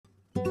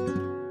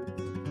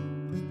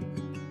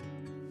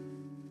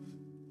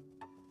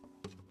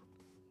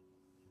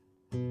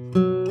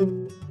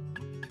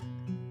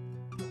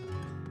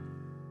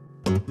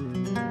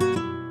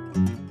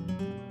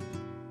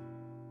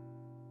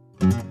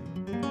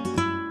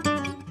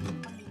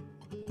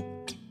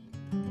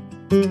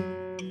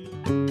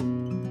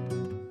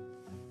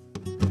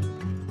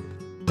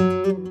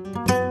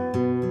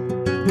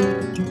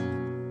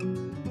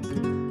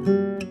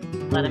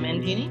Let him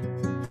in, Jeannie.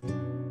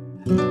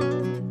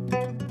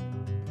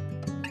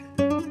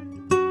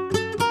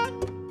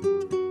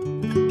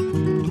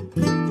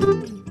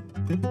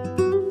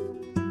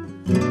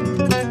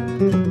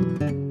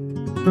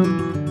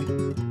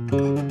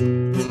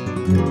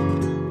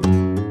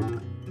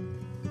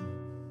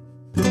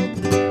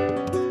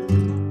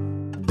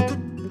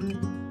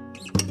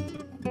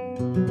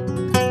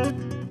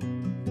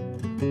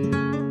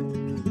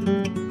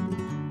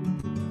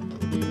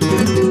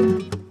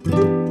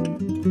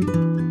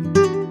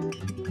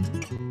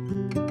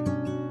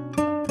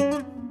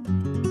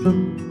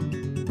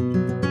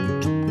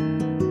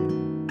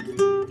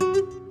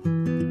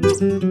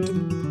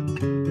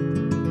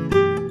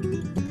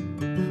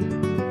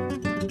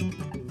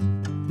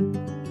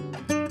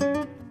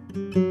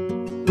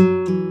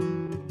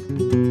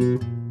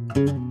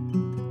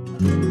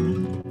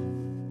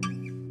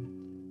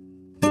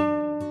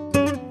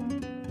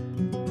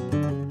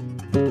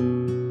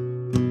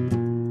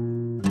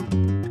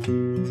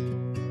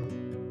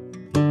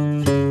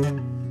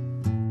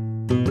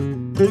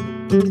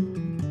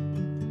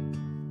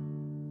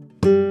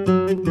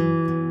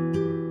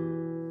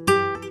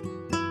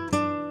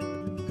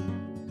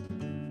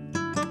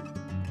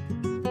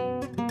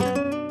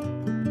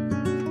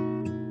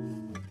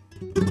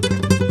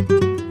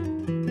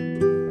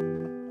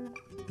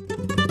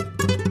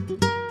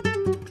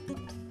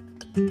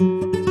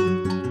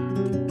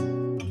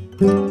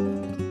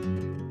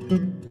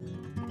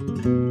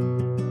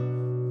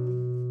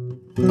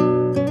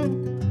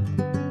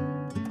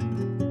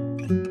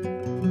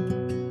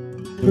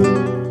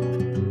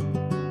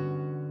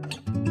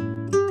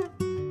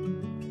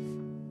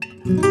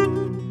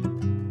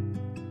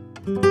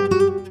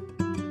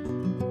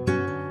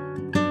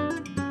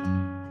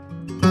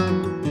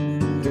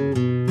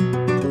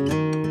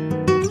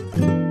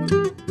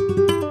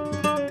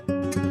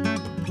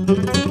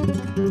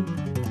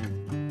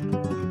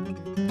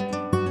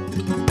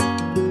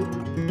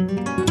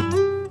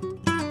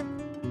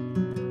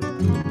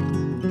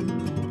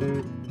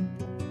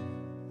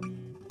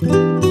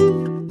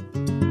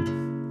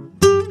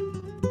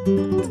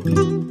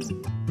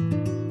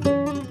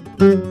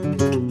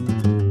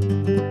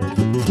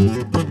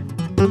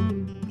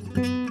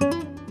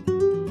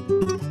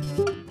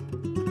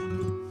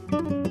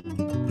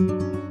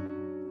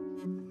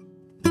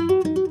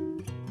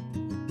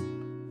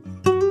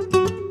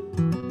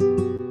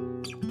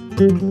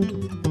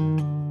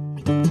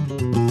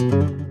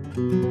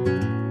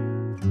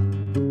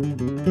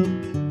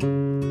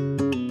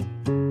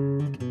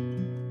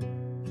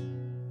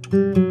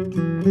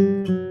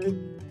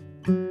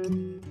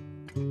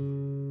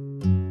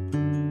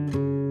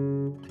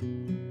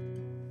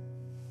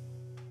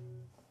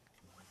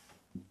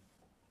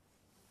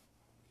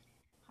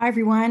 Hi,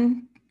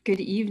 everyone. Good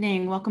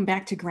evening. Welcome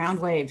back to Ground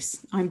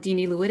Waves. I'm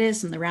Dini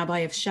Lewidis. I'm the rabbi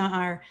of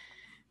Sha'ar.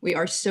 We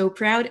are so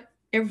proud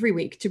every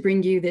week to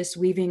bring you this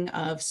weaving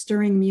of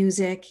stirring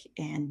music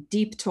and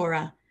deep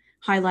Torah,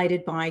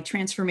 highlighted by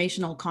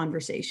transformational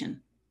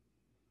conversation.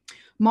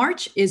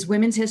 March is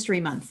Women's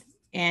History Month,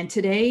 and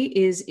today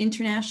is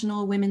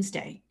International Women's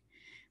Day.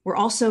 We're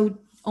also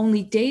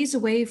only days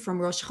away from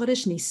Rosh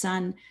Chodesh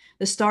Nisan,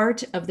 the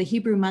start of the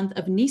Hebrew month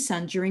of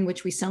Nisan, during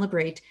which we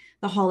celebrate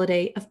the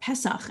holiday of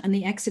Pesach and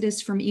the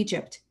Exodus from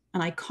Egypt,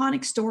 an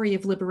iconic story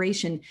of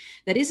liberation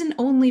that isn't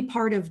only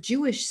part of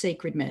Jewish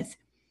sacred myth,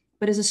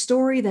 but is a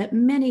story that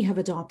many have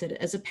adopted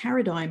as a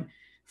paradigm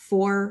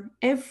for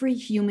every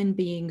human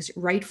being's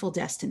rightful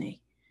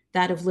destiny,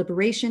 that of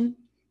liberation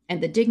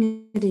and the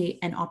dignity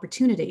and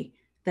opportunity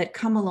that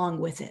come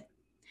along with it.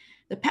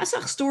 The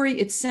Pesach story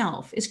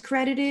itself is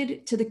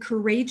credited to the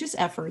courageous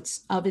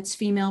efforts of its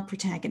female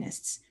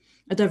protagonists,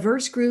 a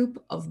diverse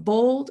group of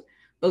bold,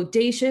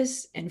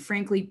 audacious, and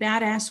frankly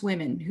badass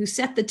women who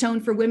set the tone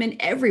for women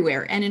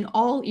everywhere and in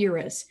all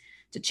eras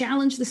to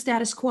challenge the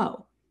status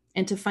quo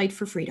and to fight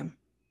for freedom.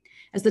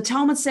 As the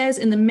Talmud says,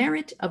 in the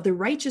merit of the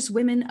righteous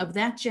women of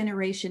that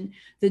generation,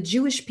 the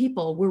Jewish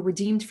people were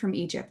redeemed from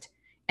Egypt,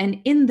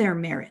 and in their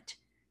merit,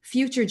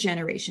 future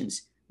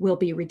generations will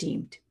be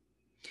redeemed.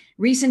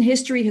 Recent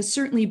history has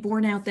certainly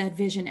borne out that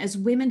vision, as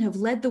women have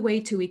led the way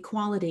to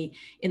equality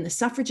in the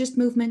suffragist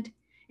movement,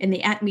 in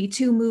the At Me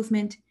Too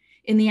movement,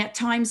 in the At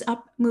Time's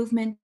Up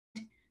movement,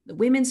 the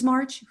Women's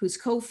March, whose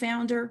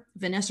co-founder,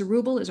 Vanessa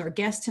Rubel, is our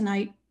guest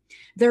tonight.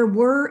 There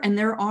were and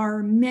there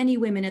are many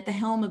women at the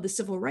helm of the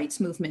civil rights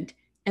movement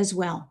as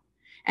well.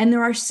 And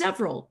there are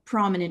several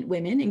prominent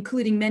women,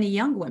 including many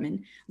young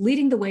women,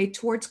 leading the way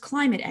towards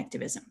climate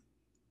activism.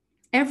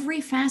 Every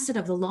facet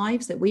of the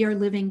lives that we are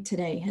living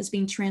today has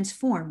been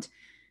transformed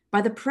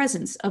by the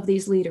presence of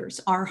these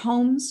leaders, our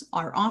homes,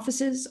 our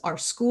offices, our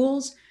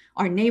schools,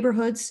 our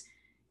neighborhoods,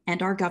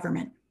 and our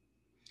government.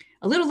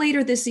 A little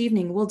later this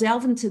evening, we'll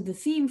delve into the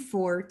theme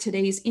for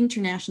today's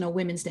International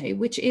Women's Day,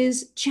 which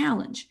is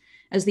challenge.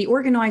 As the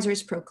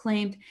organizers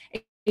proclaimed,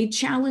 a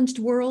challenged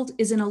world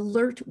is an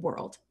alert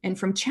world, and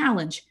from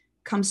challenge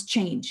comes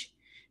change.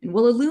 And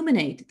we'll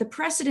illuminate the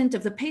precedent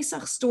of the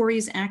Pesach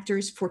Stories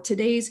actors for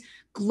today's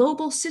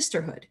global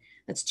sisterhood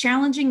that's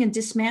challenging and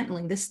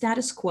dismantling the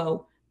status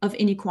quo of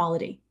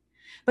inequality.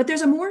 But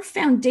there's a more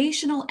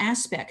foundational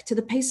aspect to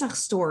the Pesach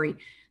story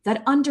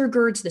that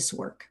undergirds this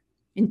work.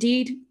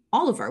 Indeed,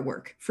 all of our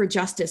work for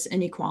justice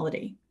and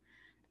equality.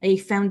 A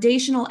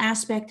foundational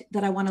aspect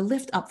that I want to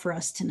lift up for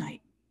us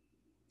tonight.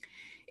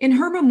 In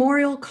her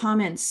memorial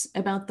comments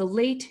about the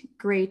late,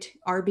 great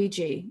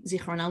RBG,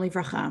 Zichrona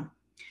Livracha,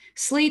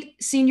 Slate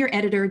senior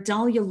editor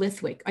Dahlia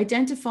Lithwick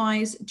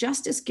identifies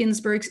Justice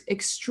Ginsburg's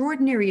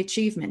extraordinary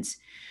achievements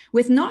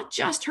with not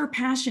just her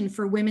passion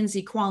for women's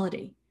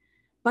equality,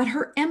 but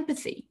her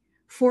empathy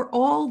for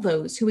all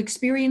those who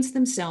experience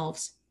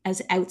themselves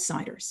as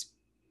outsiders.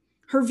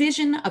 Her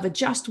vision of a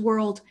just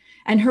world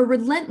and her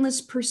relentless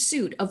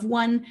pursuit of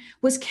one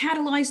was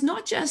catalyzed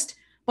not just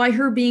by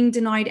her being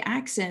denied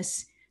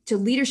access to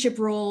leadership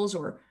roles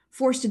or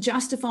forced to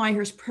justify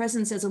her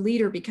presence as a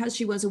leader because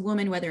she was a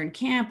woman, whether in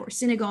camp or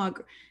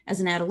synagogue,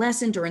 as an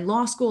adolescent, or in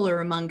law school or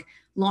among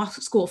law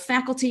school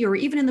faculty, or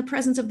even in the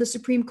presence of the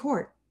Supreme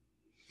Court.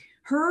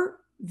 Her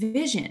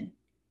vision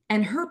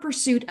and her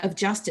pursuit of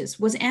justice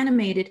was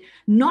animated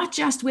not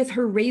just with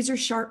her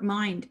razor-sharp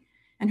mind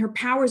and her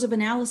powers of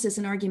analysis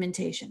and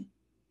argumentation.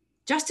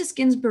 Justice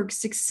Ginsburg's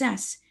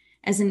success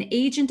as an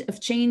agent of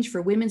change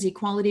for women's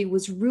equality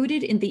was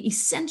rooted in the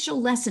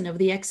essential lesson of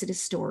the Exodus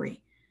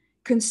story: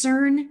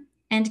 concern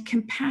and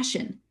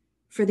compassion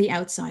for the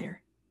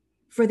outsider,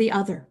 for the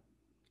other,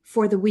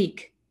 for the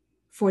weak,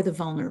 for the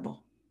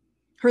vulnerable.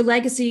 Her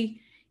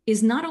legacy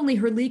is not only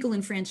her legal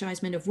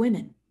enfranchisement of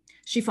women.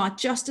 She fought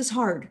just as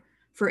hard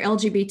for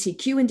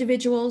LGBTQ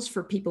individuals,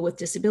 for people with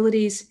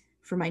disabilities,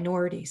 for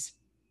minorities.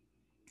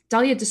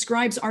 Dahlia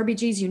describes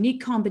RBG's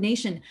unique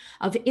combination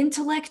of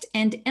intellect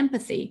and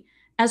empathy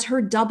as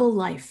her double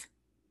life,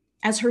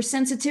 as her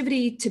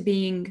sensitivity to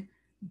being,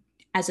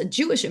 as a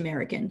Jewish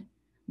American,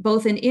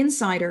 both an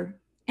insider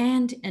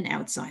and an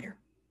outsider,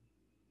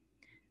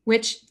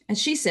 which,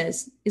 as she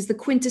says, is the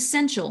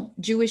quintessential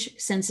Jewish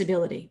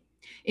sensibility.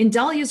 In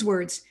Dahlia's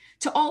words,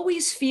 to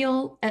always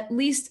feel at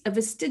least a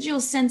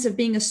vestigial sense of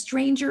being a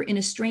stranger in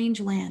a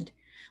strange land,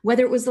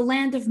 whether it was the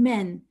land of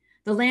men,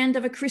 the land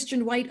of a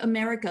Christian white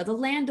America, the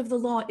land of the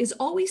law, is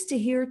always to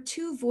hear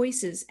two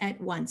voices at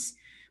once,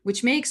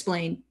 which may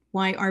explain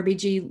why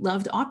RBG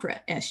loved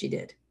opera as she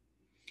did.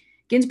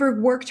 Ginsburg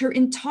worked her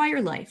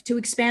entire life to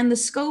expand the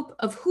scope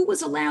of who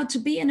was allowed to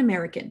be an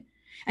American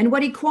and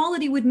what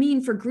equality would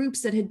mean for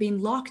groups that had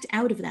been locked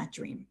out of that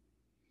dream.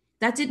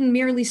 That didn't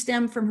merely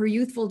stem from her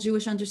youthful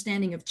Jewish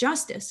understanding of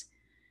justice,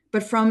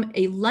 but from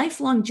a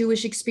lifelong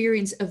Jewish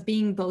experience of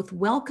being both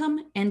welcome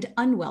and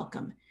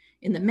unwelcome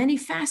in the many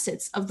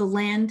facets of the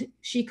land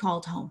she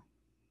called home.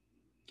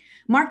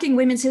 Marking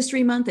Women's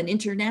History Month and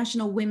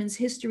International Women's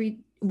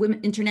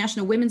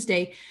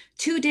Day,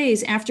 2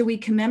 days after we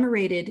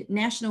commemorated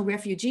National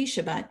Refugee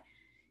Shabbat,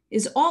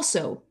 is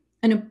also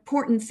an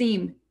important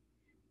theme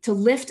to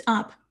lift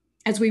up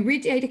as we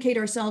rededicate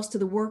ourselves to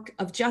the work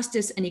of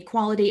justice and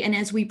equality, and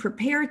as we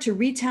prepare to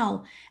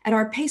retell at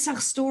our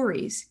Pesach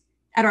stories,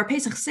 at our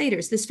Pesach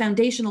Seders, this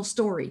foundational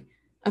story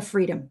of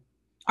freedom.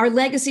 Our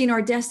legacy and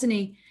our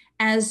destiny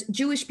as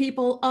Jewish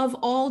people of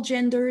all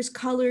genders,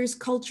 colors,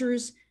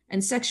 cultures,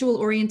 and sexual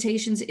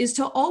orientations is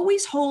to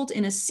always hold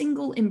in a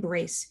single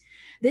embrace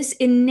this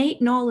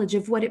innate knowledge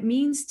of what it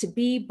means to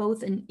be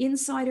both an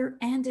insider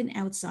and an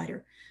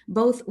outsider,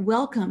 both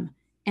welcome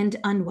and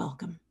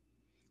unwelcome.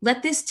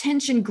 Let this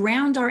tension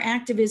ground our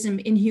activism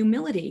in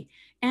humility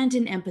and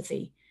in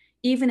empathy,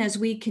 even as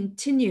we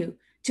continue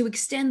to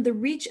extend the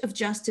reach of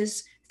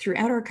justice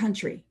throughout our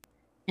country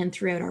and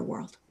throughout our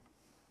world.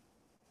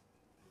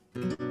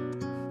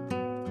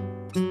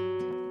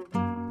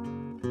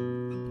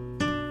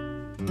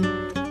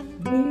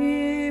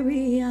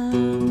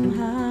 Miriam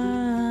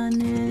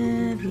HaNeviah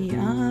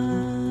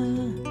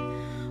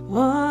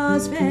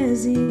Oz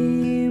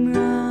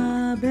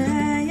veZimra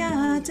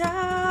beyada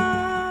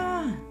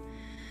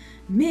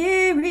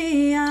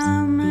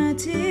Miriam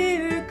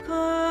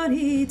tirkod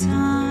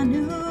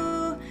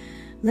itanu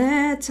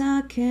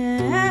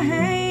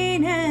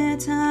letaken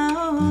et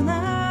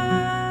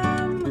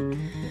haolam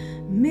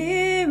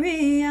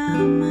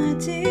Miriam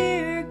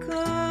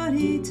tirkod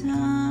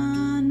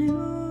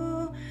itanu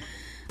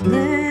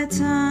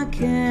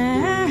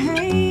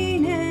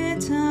לתקן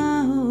את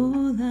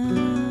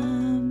העולם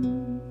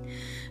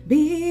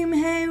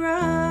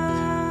במהרה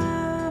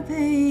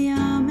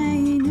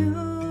בימינו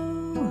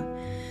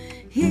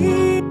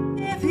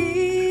הביאנו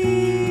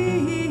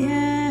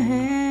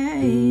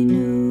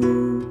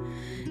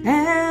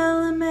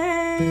אל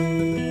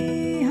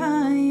מי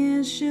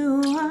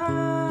הישועה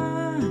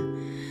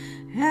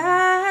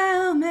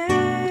אל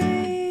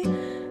מי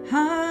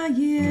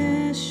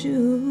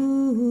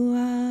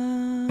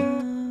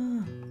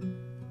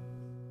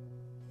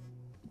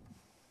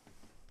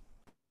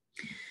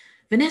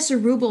Vanessa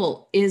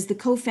Rubel is the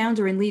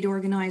co-founder and lead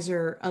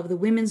organizer of the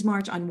Women's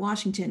March on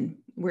Washington,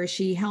 where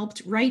she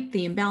helped right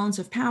the imbalance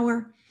of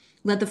power,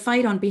 led the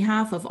fight on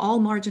behalf of all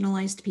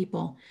marginalized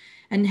people,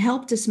 and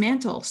helped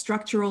dismantle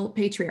structural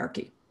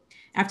patriarchy.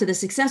 After the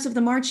success of the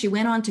march, she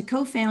went on to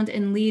co-found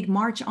and lead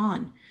March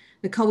On,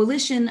 the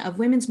coalition of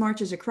women's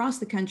marches across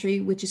the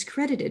country, which is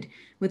credited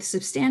with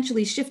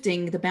substantially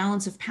shifting the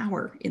balance of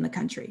power in the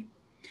country.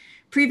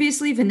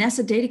 Previously,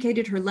 Vanessa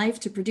dedicated her life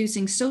to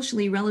producing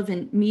socially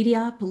relevant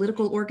media,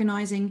 political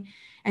organizing,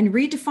 and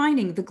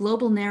redefining the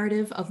global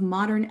narrative of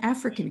modern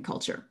African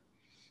culture.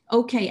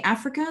 OK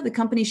Africa, the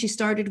company she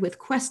started with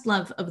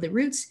Questlove of the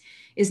Roots,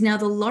 is now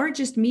the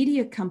largest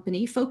media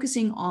company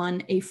focusing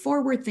on a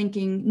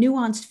forward-thinking,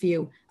 nuanced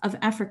view of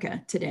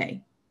Africa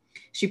today.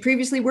 She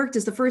previously worked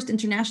as the first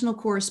international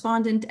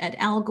correspondent at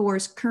Al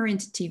Gore's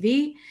Current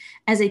TV,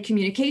 as a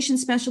communication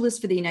specialist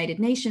for the United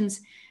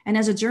Nations, and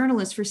as a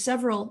journalist for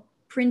several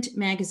print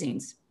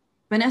magazines.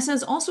 Vanessa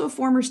is also a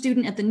former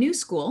student at the New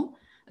School,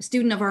 a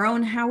student of our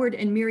own Howard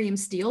and Miriam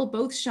Steele,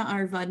 both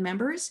Sha'ar Vud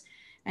members.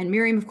 And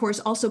Miriam, of course,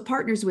 also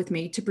partners with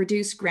me to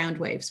produce Ground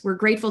Waves. We're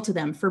grateful to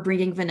them for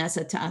bringing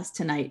Vanessa to us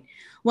tonight.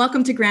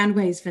 Welcome to Ground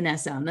Waves,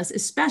 Vanessa, on this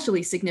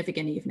especially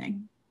significant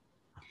evening.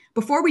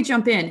 Before we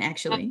jump in,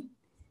 actually,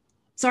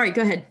 sorry,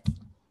 go ahead.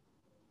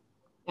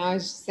 I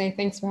was just saying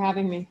thanks for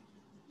having me.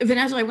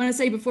 Vanessa, I want to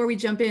say before we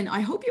jump in, I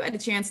hope you had a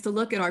chance to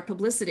look at our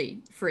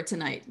publicity for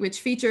tonight,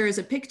 which features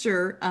a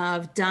picture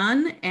of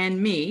Don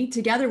and me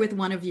together with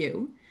one of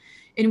you,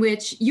 in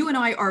which you and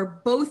I are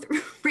both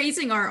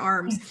raising our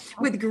arms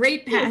with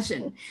great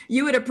passion.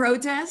 You at a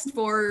protest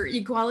for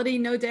equality,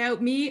 no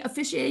doubt, me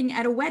officiating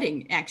at a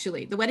wedding,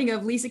 actually, the wedding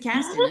of Lisa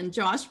Kasten and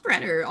Josh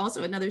Brenner,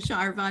 also another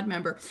Sha'ar Vud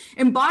member,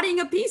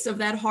 embodying a piece of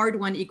that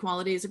hard-won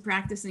equality as a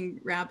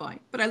practicing rabbi.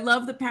 But I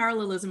love the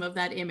parallelism of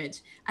that image.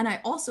 And I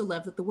also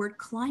love that the word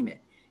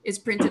climate is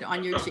printed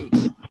on your cheek,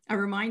 a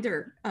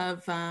reminder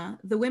of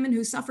the women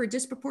who suffer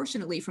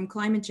disproportionately from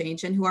climate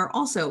change and who are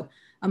also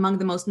among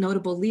the most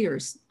notable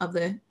leaders of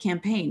the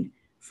campaign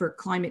for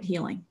climate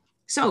healing.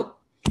 So,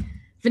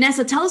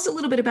 Vanessa, tell us a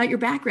little bit about your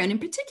background. In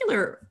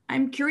particular,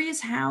 I'm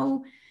curious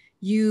how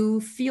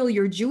you feel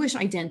your Jewish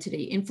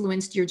identity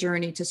influenced your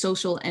journey to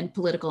social and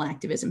political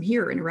activism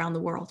here and around the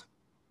world.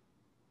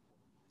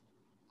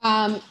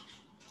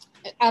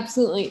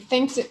 Absolutely.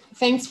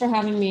 Thanks for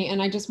having me.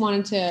 And I just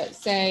wanted to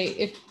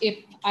say, if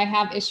I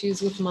have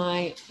issues with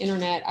my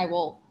internet, I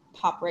will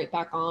pop right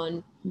back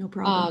on. No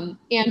problem.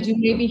 And you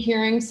may be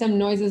hearing some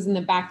noises in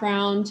the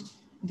background.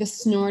 The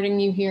snorting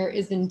you hear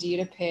is indeed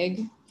a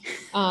pig.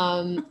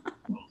 And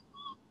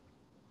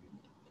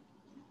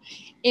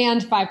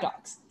 5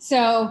 dogs.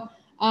 So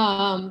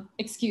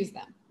excuse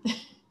them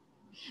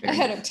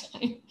ahead of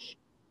time.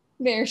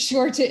 They're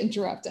sure to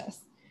interrupt us.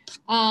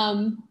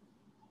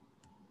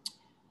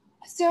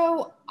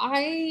 So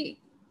I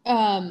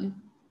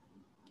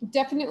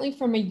definitely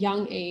from a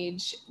young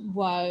age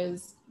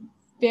was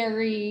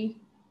very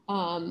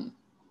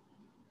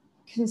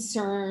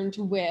concerned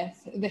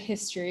with the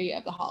history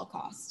of the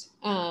Holocaust.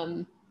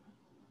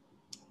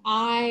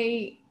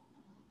 I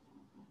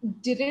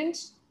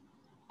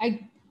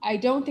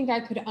don't think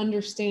I could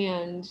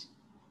understand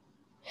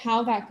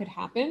how that could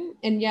happen.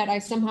 And yet I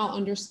somehow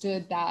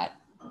understood that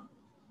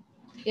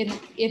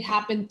it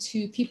happened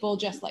to people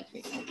just like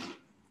me.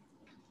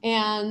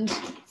 And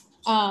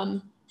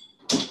sorry,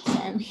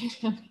 I'm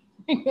hearing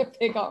a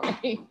pig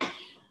already.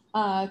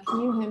 Can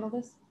you handle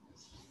this?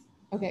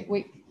 Okay,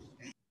 wait.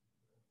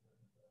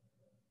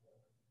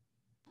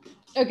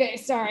 Okay,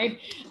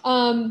 sorry.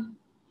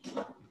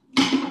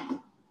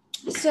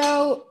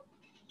 So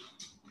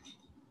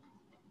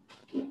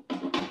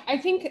I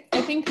think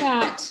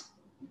that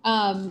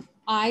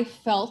I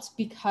felt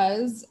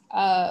because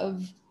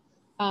of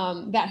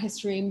that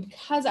history and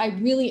because I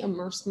really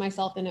immersed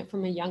myself in it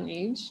from a young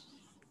age,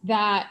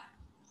 that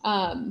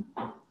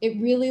it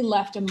really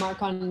left a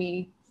mark on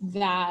me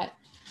that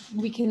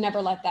we can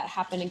never let that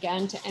happen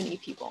again to any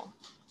people.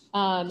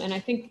 And I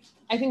think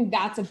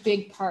that's a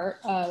big part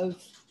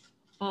of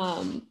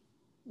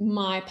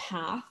my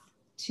path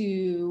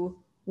to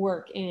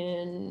work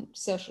in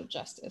social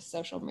justice,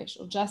 social and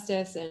racial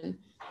justice, and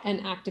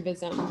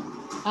activism.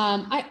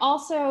 I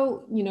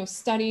also,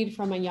 studied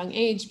from a young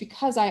age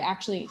because I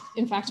actually,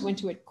 in fact, went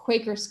to a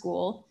Quaker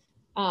school,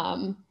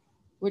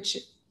 which,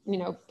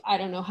 I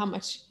don't know how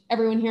much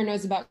everyone here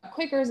knows about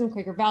Quakers and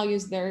Quaker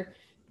values. They're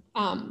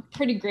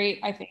pretty great.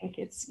 I think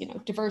it's,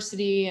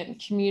 diversity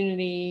and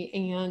community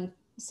and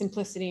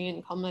simplicity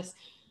and calmness.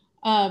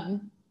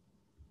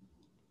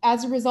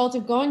 As a result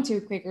of going to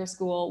a Quaker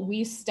school,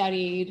 we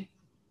studied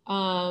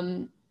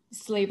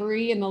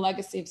slavery and the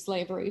legacy of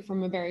slavery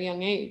from a very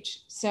young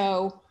age.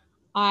 So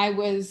I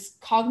was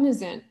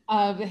cognizant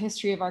of the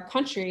history of our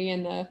country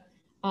and the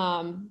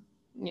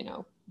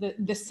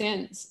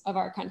sins of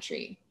our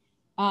country.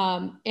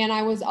 And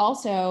I was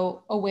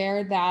also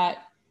aware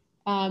that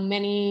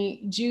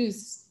many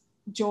Jews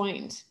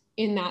joined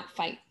in that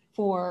fight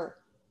for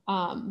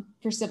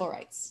civil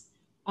rights.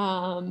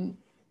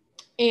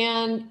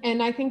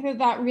 and I think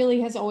that really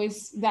has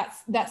always,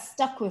 that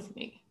stuck with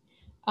me.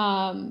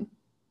 And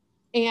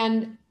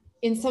in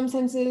some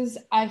senses,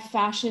 I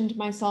fashioned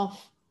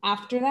myself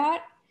after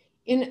that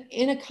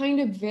in a kind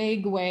of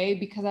vague way,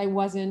 because I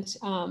wasn't,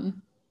 I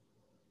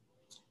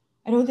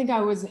don't think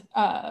I was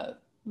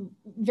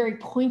very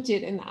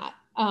pointed in that.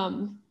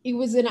 It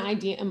was an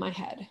idea in my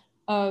head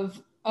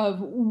of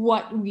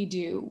what we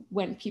do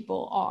when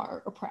people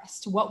are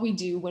oppressed, what we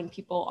do when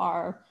people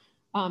are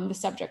the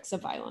subjects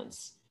of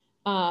violence.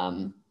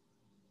 And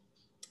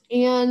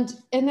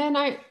then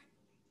I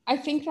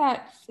think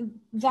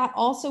that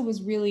also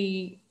was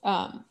really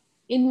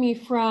in me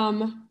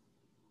from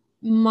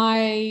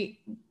what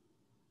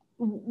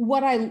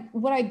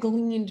I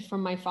gleaned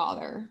from my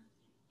father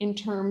in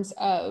terms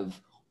of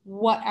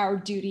what our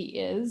duty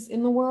is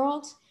in the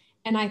world.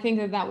 And I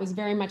think that was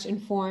very much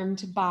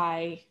informed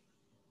by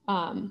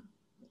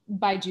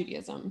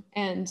Judaism,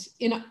 and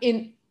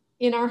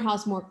in our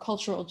house, more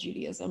cultural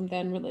Judaism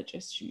than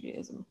religious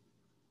Judaism.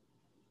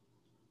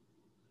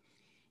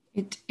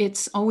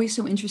 It's always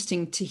so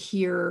interesting to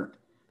hear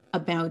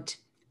about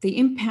the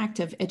impact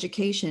of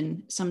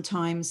education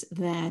sometimes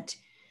that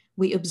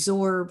we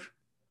absorb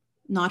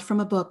not from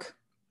a book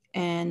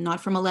and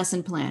not from a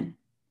lesson plan,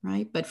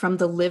 right? But from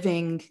the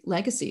living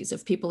legacies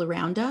of people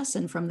around us,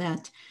 and from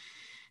that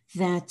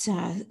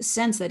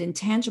sense, that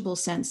intangible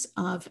sense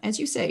of, as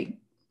you say,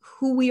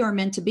 who we are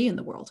meant to be in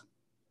the world.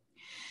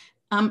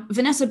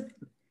 Vanessa,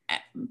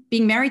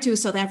 being married to a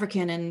South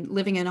African and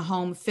living in a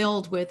home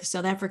filled with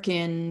South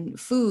African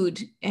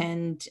food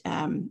and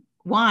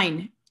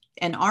wine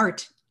and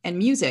art and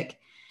music,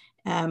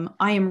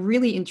 I am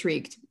really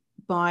intrigued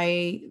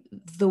by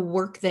the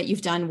work that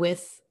you've done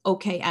with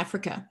OK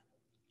Africa.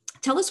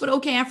 Tell us what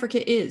OK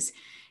Africa is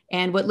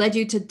and what led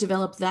you to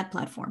develop that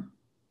platform.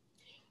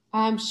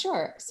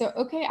 Sure. So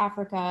OK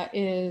Africa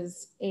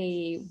is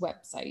a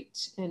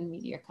website and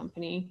media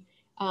company.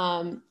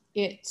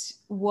 It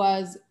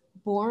was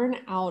born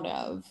out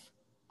of,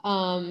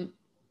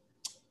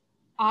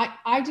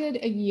 I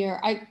did a year,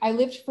 I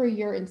lived for a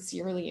year in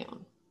Sierra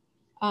Leone.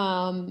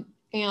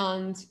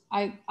 And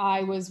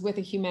I was with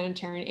a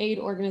humanitarian aid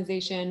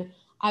organization.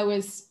 I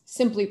was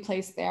simply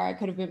placed there. I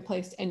could have been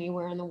placed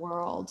anywhere in the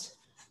world.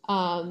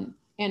 But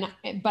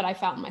I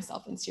found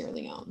myself in Sierra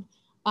Leone.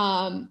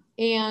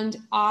 And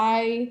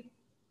I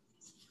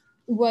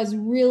was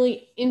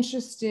really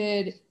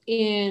interested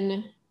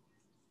in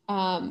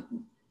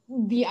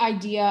the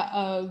idea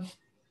of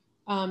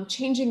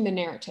changing the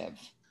narrative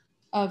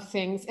of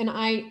things. And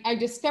I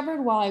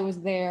discovered while I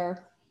was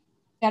there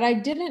that I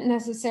didn't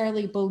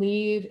necessarily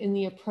believe in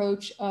the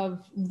approach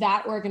of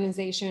that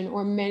organization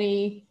or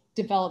many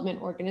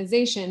development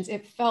organizations.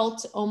 It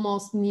felt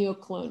almost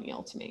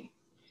neo-colonial to me.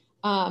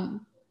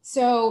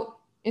 So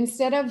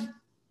instead of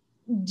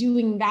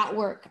doing that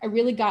work, I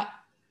really got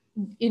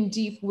in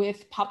deep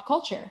with pop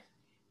culture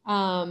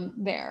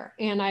there.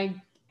 And I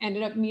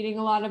ended up meeting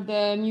a lot of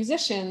the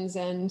musicians,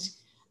 and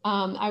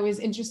I was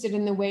interested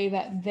in the way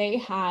that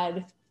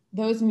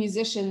those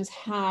musicians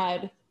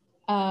had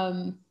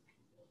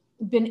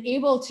been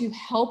able to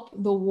help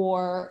the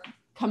war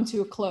come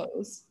to a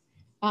close.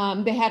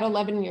 They had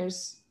 11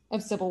 years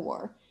of civil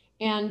war,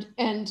 and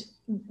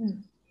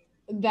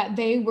that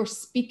they were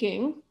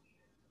speaking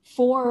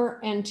for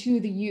and to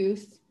the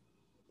youth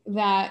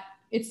that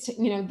it's,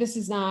 this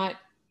is not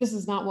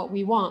what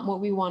we want. What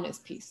we want is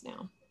peace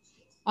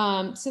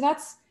now. So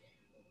that's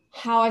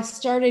how I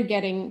started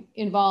getting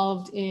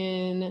involved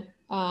in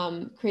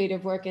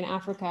creative work in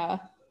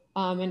Africa,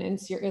 and in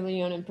Sierra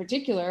Leone in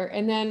particular.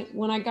 And then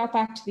when I got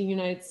back to the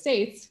United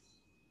States,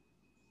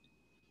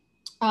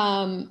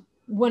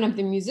 one of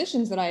the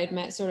musicians that I had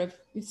met,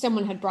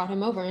 someone had brought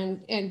him over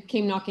and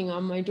came knocking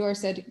on my door,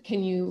 said,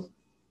 can you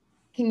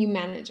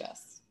manage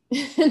us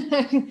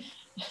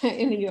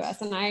in the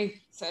US? And I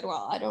said,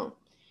 well, I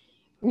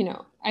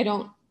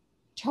don't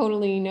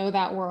totally know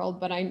that world,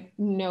 but I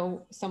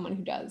know someone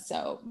who does.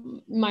 So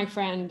my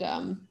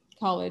friend,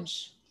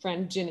 college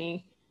friend,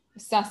 Ginny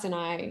Suss, and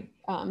I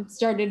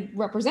started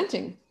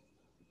representing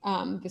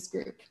this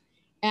group.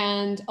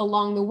 And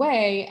along the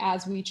way,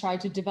 as we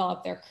tried to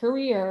develop their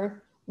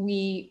career,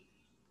 we,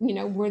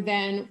 were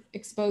then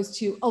exposed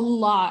to a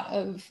lot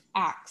of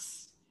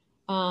acts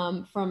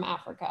from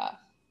Africa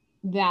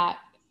that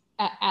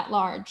at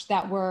large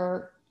that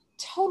were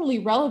totally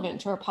relevant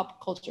to our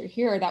pop culture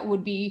here, that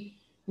would be,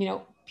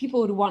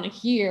 people would want to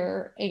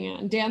hear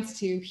and dance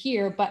to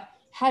here, but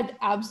had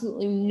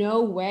absolutely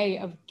no way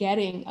of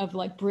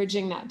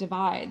bridging that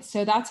divide.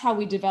 So that's how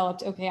we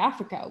developed OK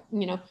Africa.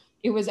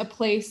 It was a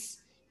place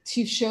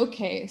to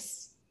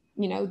showcase,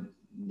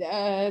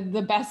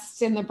 the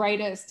best and the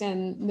brightest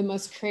and the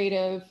most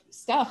creative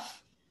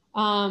stuff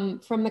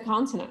from the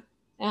continent.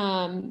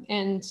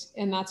 And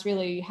that's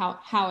really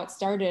how it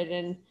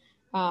started.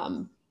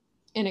 And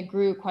it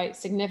grew quite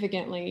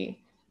significantly.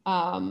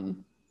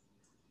 And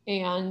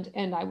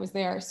I was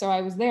there. So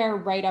I was there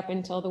right up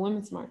until the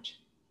Women's March.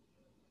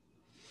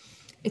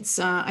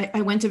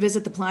 I went to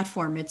visit the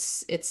platform.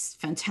 It's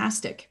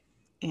fantastic.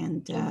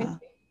 And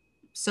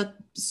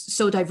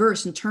so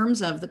diverse in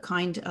terms of the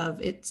kind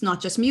of, it's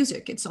not just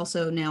music, it's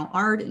also now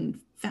art and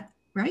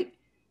right?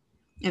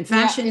 And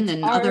fashion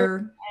and art, other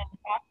and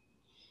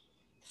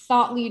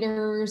thought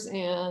leaders,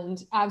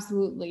 and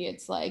absolutely,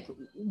 it's like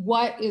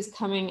what is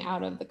coming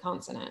out of the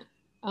continent.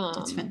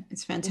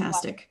 It's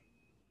fantastic.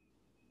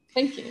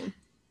 Thank you.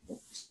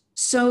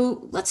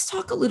 So let's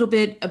talk a little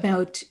bit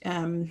about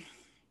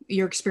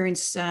your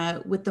experience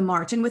with the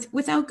march, and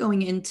without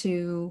going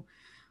into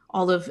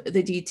all of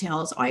the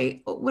details.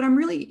 What I'm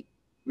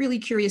really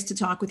curious to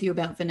talk with you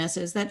about,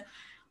 Vanessa, is that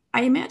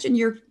I imagine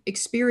your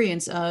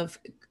experience of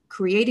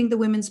creating the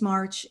Women's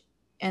March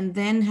and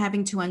then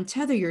having to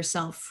untether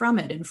yourself from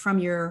it and from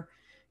your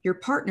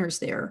partners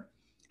there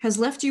has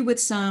left you with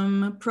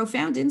some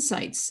profound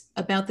insights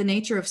about the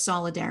nature of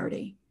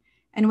solidarity.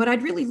 And what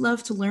I'd really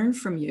love to learn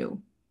from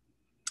you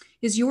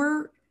is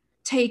your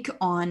take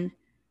on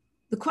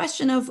the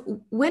question of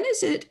when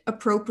is it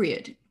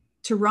appropriate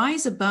to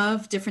rise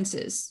above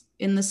differences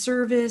in the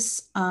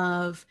service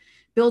of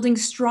building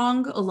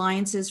strong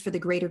alliances for the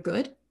greater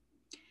good?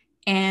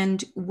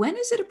 And when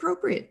is it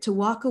appropriate to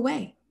walk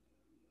away?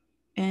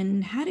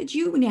 And how did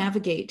you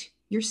navigate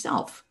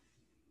yourself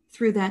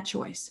through that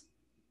choice?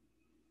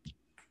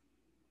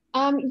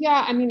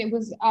 Yeah, I mean, it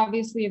was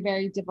obviously a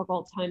very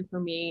difficult time for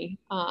me.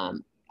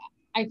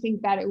 I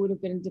think that it would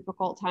have been a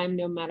difficult time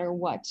no matter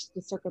what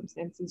the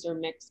circumstances are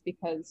mixed,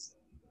 because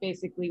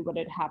basically what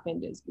had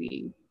happened is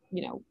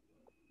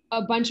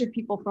a bunch of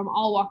people from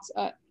all walks,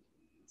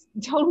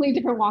 totally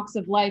different walks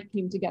of life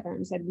came together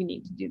and said, we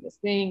need to do this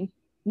thing.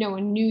 No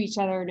one knew each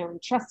other, no one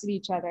trusted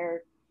each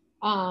other.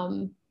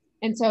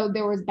 And so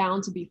there was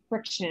bound to be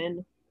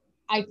friction.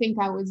 I think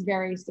I was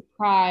very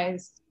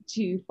surprised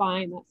to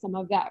find that some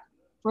of that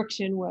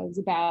friction was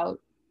about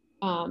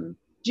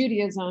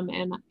Judaism,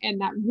 and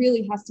that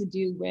really has to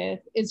do with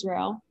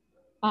Israel,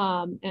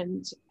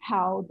 and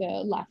how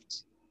the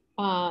left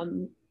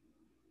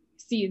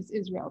sees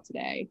Israel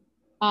today.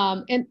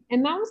 And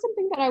that was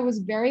something that I was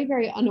very,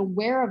 very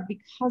unaware of,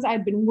 because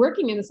I'd been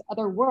working in this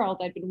other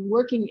world. I'd been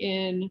working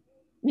in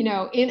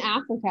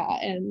Africa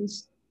and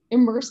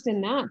immersed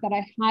in that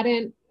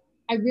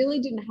I really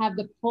didn't have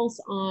the pulse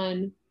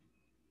on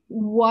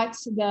what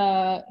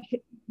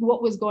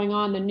was going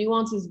on, the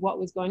nuances, what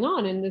was going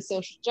on in the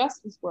social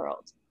justice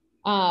world.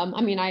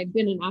 I mean, I had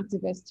been an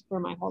activist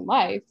for my whole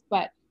life,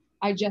 but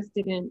I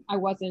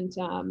wasn't,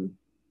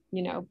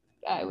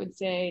 I would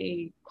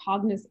say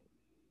cognizant.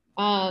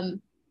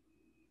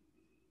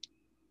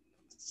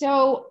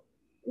 So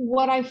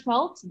what I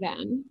felt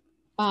then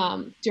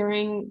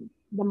during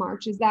the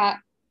march is that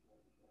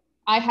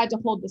I had to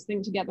hold this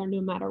thing together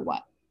no matter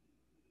what.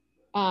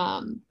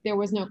 There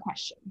was no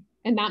question.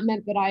 And that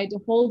meant that I had to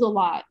hold a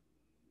lot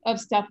of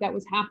stuff that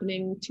was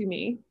happening to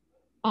me,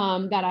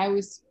 that I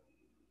was,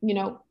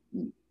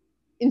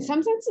 in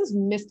some senses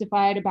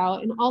mystified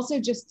about, and also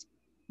just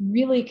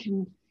really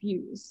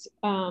confused,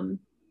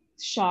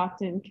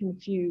 shocked and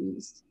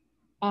confused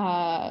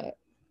that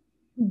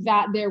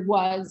there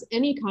was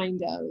any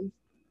kind of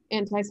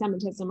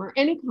anti-Semitism or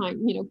any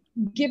kind,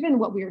 given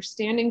what we are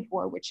standing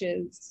for, which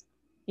is,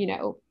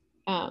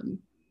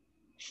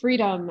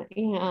 freedom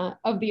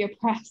of the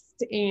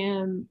oppressed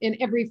and in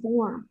every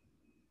form.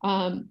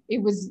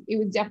 It was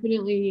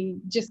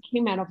definitely just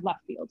came out of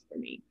left field for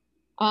me.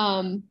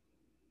 I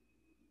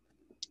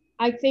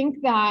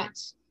think that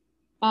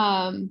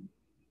I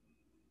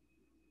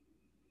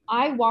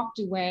walked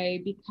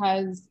away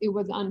because it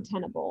was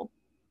untenable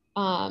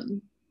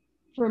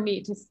for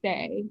me to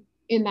stay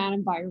in that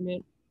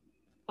environment.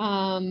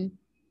 And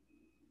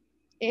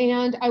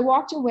I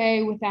walked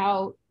away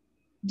without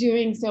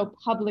doing so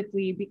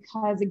publicly,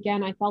 because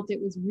again, I felt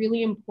it was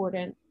really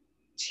important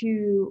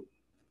to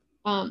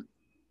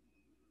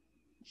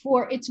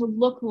for it to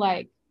look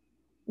like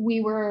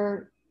we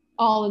were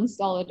all in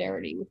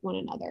solidarity with one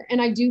another.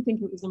 And I do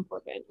think it was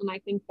important. And I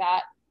think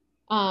that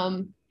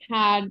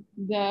had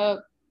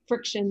the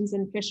frictions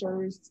and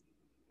fissures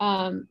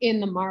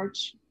in the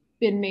march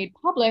been made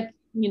public,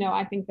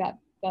 I think that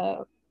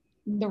the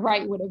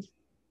right would have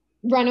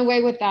run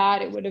away with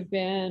that. It would have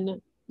been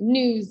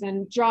news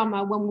and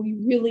drama when we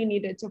really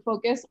needed to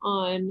focus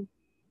on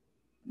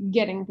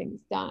getting things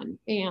done,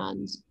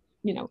 and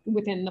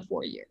within the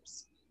 4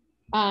 years.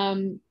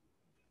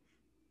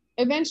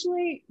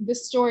 Eventually the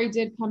story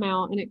did come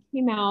out, and it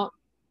came out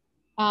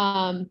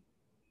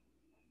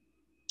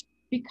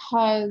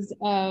because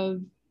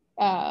of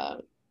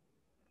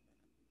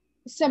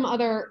some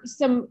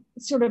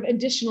sort of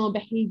additional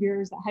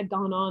behaviors that had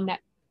gone on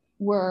that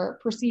were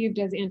perceived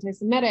as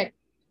anti-Semitic,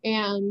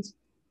 and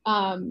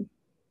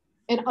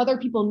other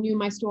people knew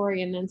my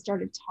story and then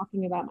started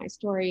talking about my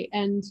story.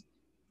 And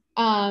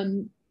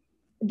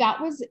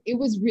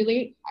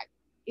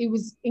it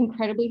was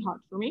incredibly hard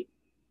for me.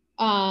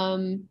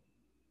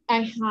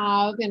 I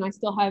have, and I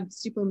still have,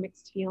 super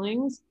mixed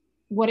feelings.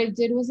 What it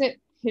did was it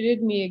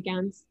pitted me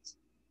against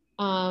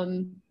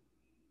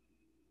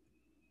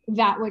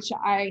that which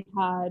I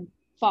had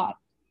fought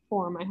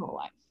for my whole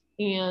life.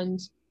 And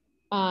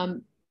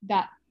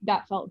that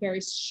felt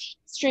very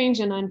strange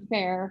and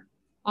unfair.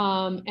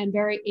 and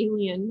very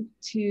alien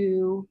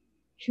to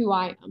who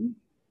I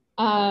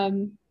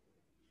am.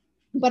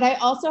 But I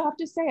also have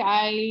to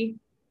say,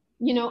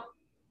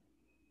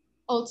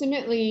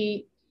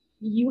 ultimately,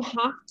 you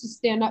have to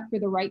stand up for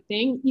the right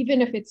thing,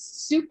 even if it's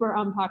super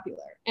unpopular.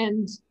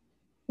 And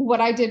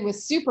what I did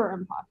was super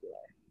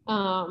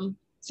unpopular,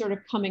 sort of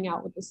coming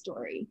out with the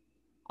story.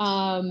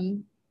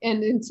 And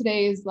in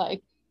today's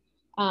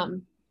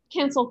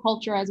cancel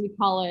culture, as we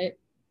call it,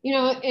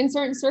 in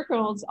certain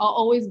circles, I'll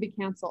always be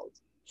canceled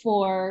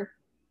for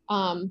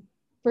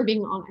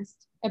being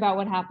honest about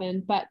what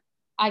happened. But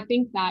I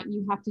think that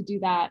you have to do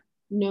that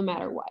no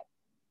matter what.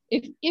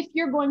 If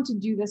you're going to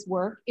do this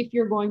work, if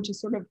you're going to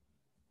sort of,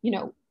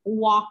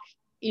 walk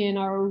in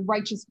a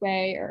righteous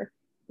way or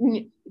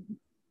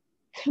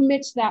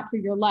commit to that for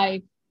your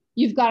life,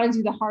 you've got to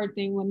do the hard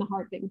thing when the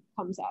hard thing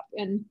comes up.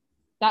 And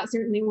that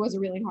certainly was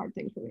a really hard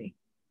thing for me.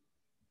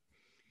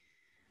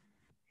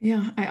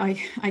 Yeah,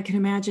 I can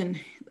imagine.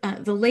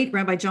 The late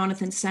Rabbi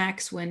Jonathan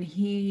Sacks, when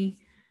he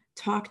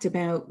talked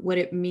about what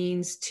it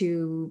means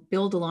to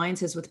build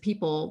alliances with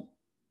people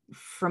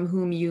from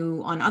whom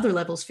you on other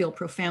levels feel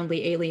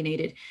profoundly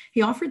alienated,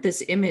 he offered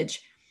this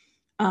image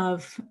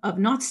of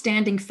not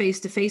standing face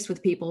to face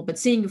with people, but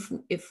seeing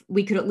if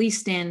we could at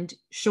least stand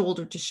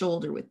shoulder to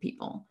shoulder with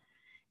people.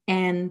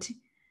 And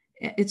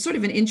it's sort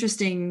of an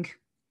interesting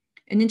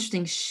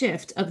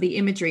shift of the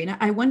imagery. And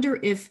I wonder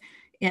if,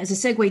 as a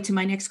segue to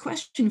my next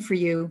question for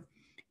you,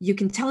 you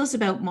can tell us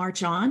about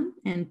March On,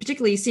 and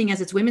particularly seeing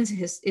as it's Women's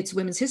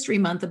History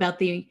Month, about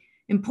the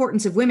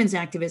importance of women's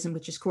activism,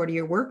 which is core to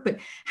your work. But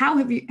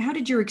how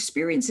did your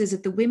experiences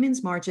at the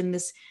Women's March and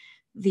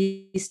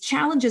these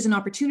challenges and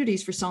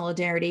opportunities for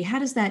solidarity, how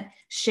does that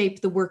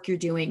shape the work you're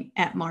doing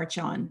at March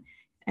On?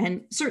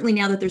 And certainly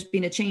now that there's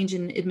been a change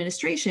in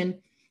administration,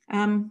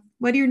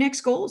 what are your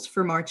next goals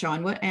for March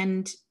On? What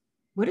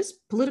does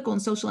political and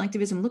social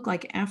activism look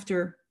like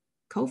after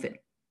COVID?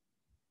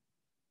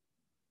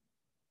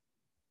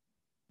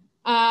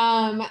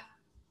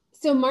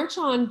 So March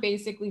On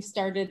basically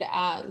started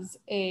as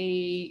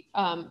the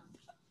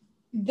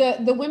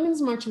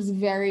Women's March was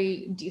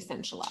very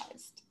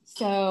decentralized.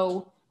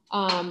 So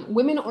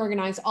women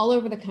organized all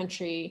over the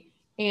country,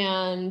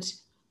 and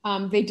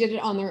they did it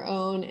on their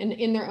own and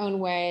in their own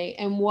way.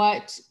 And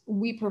what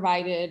we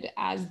provided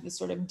as the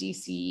sort of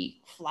DC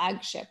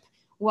flagship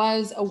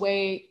was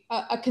a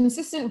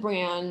consistent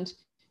brand,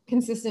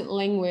 consistent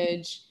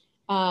language,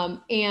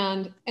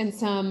 and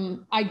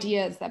some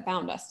ideas that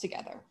bound us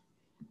together.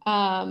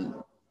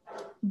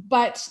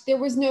 But there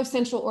was no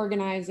central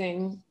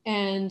organizing,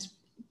 and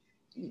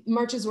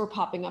marches were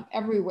popping up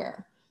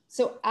everywhere.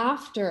 So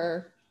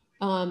after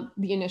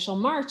the initial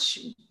march,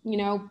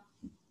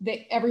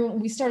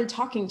 we started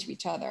talking to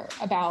each other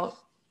about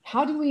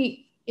how do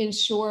we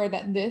ensure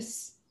that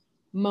this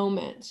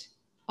moment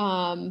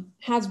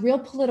has real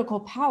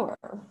political power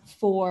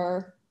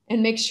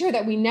and make sure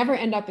that we never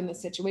end up in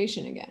this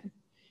situation again.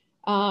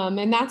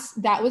 And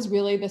that was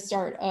really the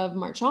start of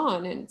March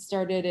On, and it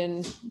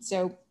started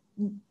so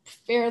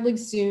fairly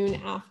soon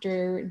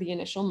after the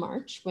initial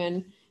march,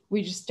 when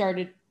we just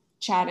started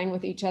chatting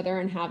with each other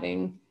and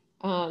having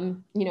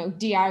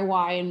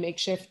DIY and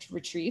makeshift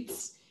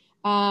retreats.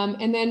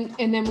 And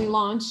then we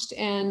launched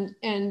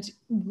and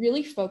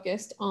really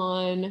focused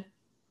on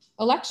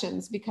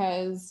elections,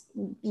 because,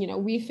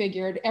 we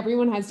figured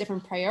everyone has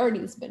different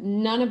priorities, but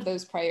none of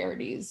those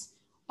priorities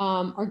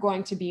are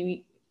going to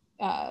be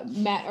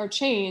met or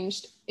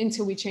changed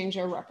until we change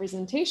our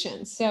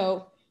representation.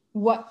 So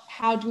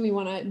how do we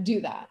want to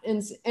do that?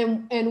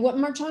 And what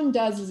March On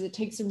does is it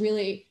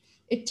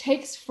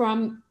takes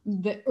from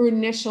the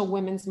initial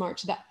Women's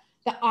March the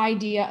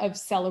idea of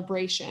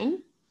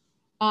celebration,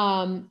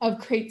 of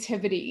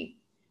creativity,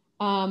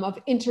 of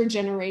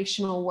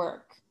intergenerational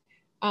work,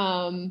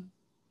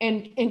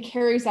 and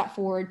carries that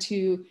forward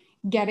to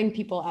getting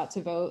people out to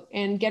vote,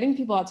 and getting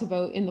people out to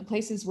vote in the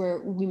places where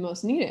we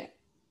most need it.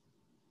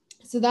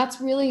 So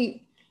that's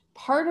really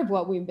part of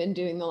what we've been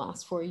doing the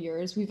last 4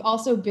 years. We've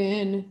also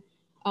been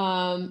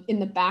in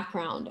the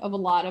background of a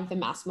lot of the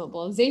mass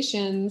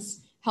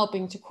mobilizations,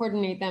 helping to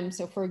coordinate them.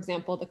 So for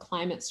example, the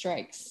climate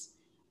strikes,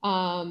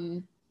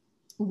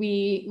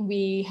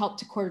 we helped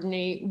to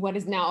coordinate what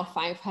is now a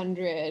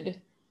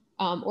 500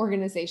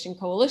 organization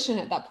coalition.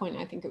 At that point,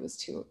 I think it was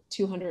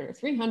 200 or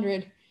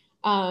 300.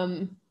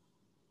 And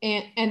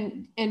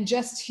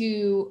just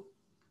to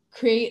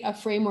create a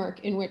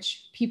framework in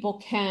which people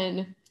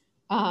can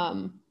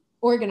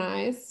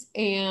organize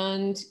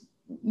and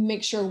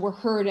make sure we're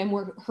heard, and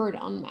we're heard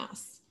en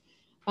masse.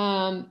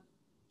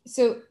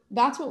 So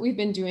that's what we've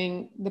been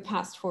doing the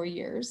past 4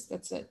 years.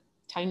 That's a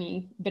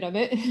tiny bit of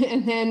it.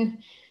 And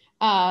then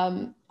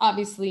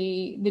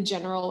obviously the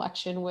general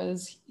election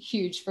was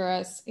huge for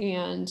us,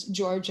 and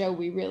Georgia,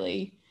 we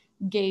really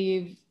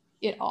gave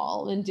it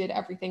all and did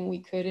everything we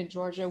could in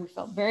Georgia. We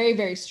felt very,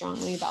 very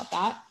strongly about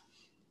that.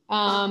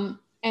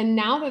 And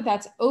now that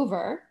that's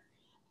over,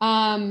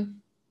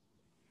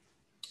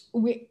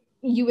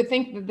 you would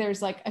think that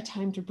there's like a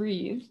time to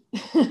breathe,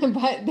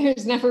 but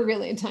there's never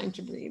really a time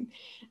to breathe.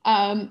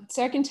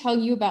 So I can tell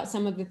you about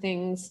some of the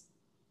things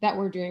that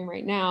we're doing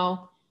right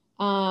now.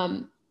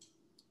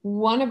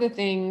 One of the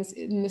things,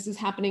 and this is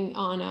happening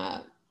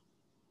on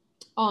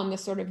the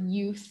sort of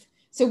youth.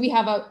 So we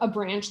have a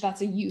branch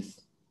that's a youth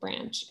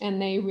branch,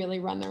 and they really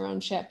run their own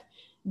ship.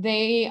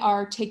 They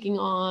are taking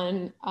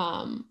on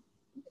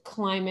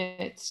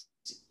climate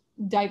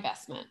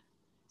divestment.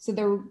 So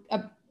they're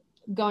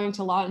going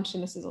to launch,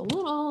 and this is a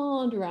little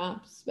under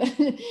wraps, but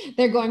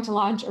they're going to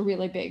launch a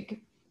really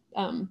big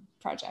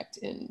project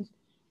in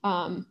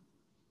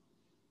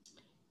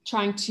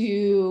trying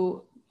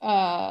to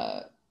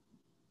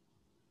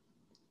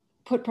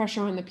put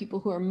pressure on the people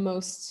who are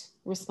most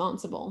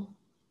responsible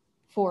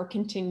for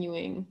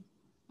continuing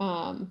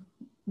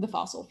the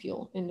fossil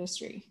fuel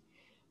industry.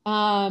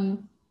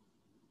 And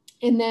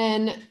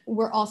then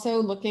we're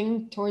also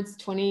looking towards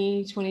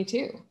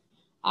 2022.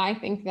 I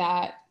think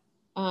that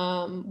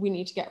we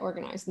need to get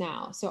organized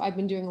now. So I've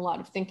been doing a lot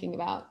of thinking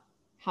about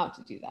how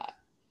to do that.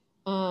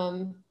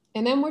 And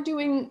then we're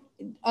doing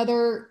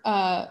other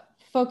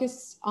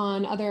focus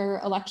on other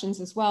elections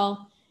as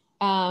well.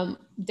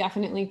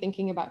 Definitely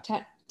thinking about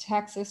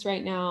Texas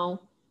right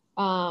now.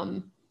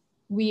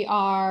 We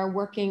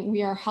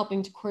are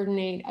helping to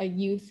coordinate a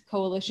youth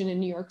coalition in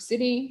New York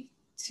City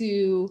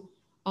to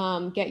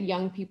get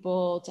young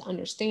people to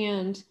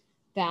understand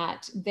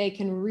that they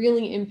can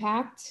really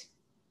impact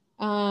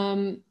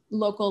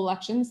local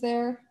elections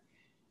there.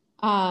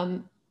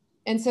 And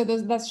so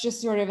that's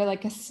just sort of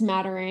like a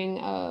smattering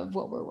of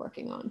what we're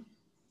working on.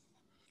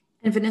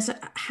 And Vanessa,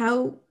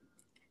 how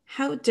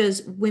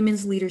does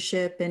women's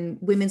leadership and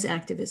women's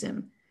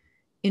activism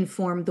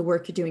inform the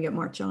work you're doing at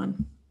March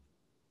On?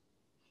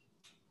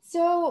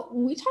 So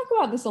we talk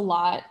about this a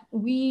lot.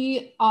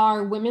 We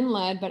are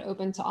women-led, but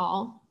open to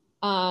all.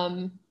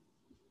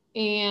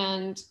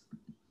 And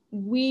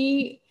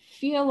we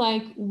feel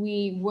like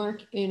we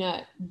work in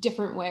a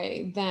different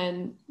way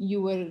than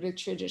you would a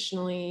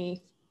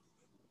traditionally,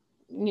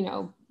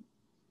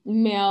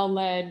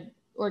 male-led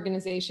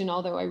organization,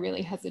 although I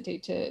really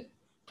hesitate to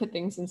put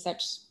things in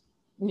such,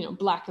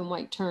 black and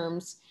white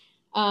terms.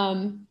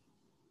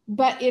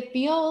 But it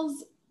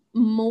feels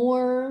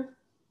more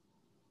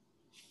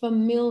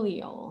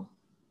familial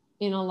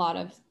in a lot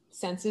of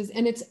senses,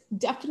 and it's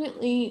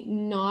definitely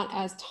not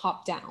as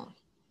top down.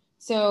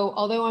 So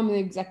although I'm the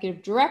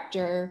executive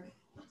director,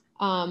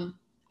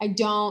 I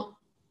don't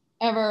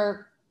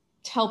ever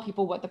tell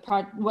people what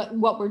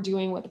what we're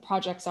doing, what the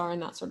projects are,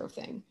 and that sort of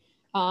thing.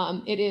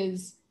 It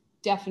is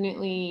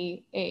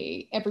definitely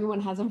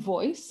everyone has a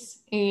voice,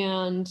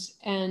 and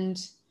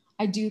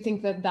I do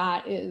think that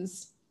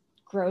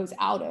grows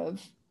out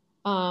of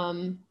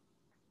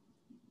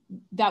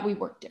that we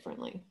work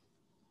differently.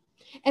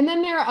 And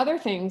then there are other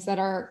things that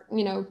are,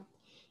 you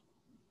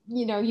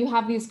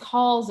have these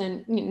calls,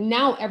 and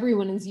now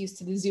everyone is used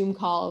to the Zoom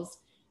calls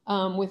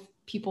with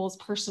people's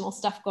personal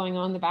stuff going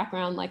on in the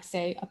background, like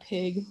say a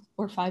pig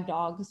or 5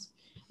 dogs.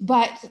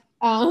 But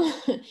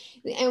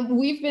and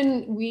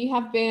we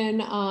have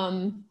been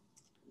on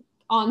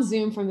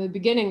Zoom from the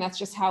beginning. That's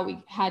just how we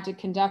had to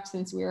conduct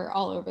since we were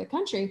all over the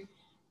country.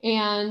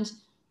 And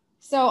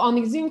so on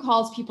these Zoom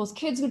calls, people's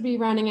kids would be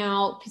running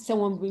out,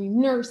 someone would be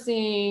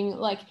nursing,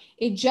 like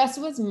it just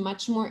was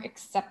much more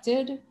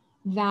accepted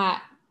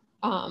that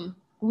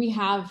we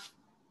have,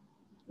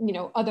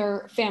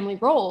 other family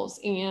roles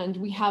and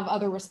we have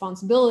other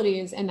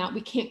responsibilities, and that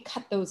we can't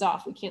cut those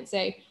off. We can't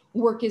say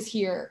work is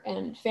here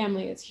and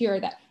family is here,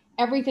 that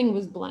everything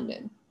was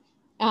blended.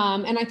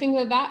 And I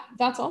think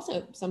that's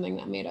also something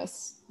that made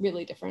us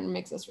really different and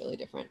makes us really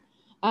different.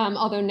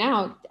 Although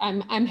now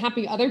I'm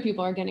happy other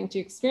people are getting to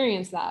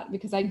experience that,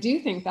 because I do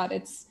think that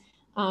it's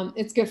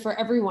good for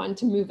everyone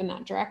to move in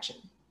that direction.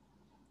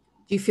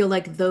 Do you feel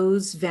like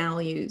those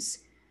values,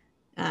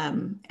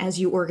 as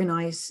you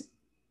organize,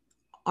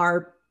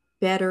 are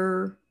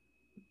better,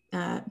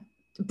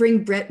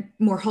 bring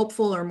more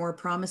hopeful or more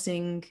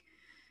promising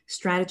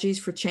strategies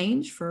for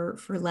change, for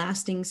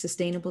lasting,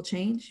 sustainable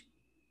change?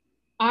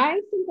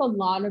 I think a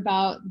lot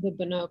about the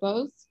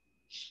bonobos.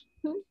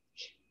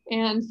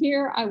 And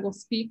here I will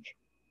speak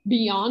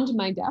beyond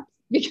my depth,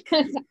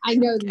 because I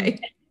know okay.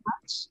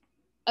 much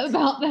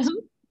about them.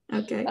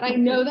 Okay. But I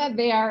know that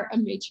they are a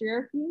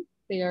matriarchy.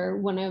 They are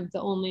one of the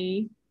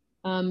only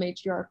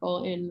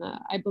matriarchal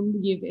I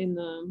believe in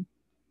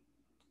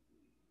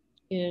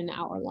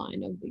our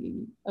line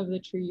of the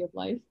tree of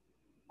life,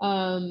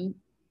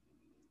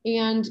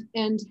 and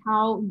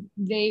how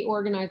they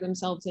organize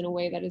themselves in a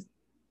way that is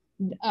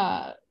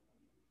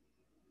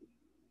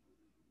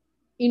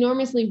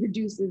enormously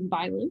reduces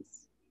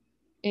violence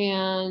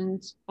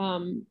and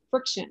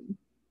friction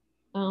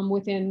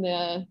within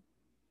the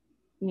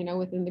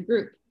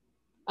group,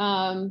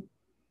 and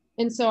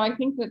so I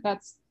think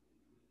that's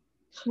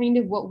kind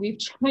of what we've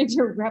tried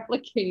to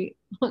replicate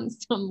on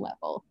some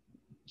level.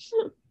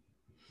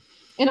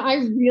 And I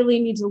really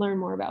need to learn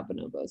more about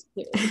bonobos,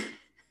 clearly.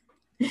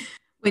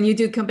 When you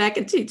do, come back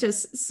and teach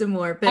us some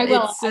more. But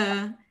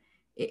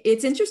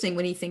it's interesting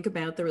when you think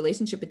about the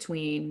relationship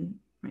between,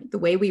 right, the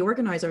way we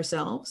organize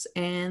ourselves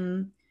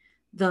and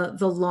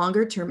the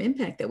longer term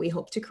impact that we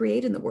hope to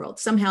create in the world.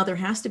 Somehow there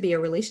has to be a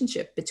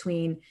relationship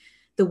between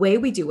the way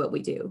we do what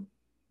we do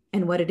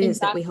and what it is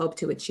that we hope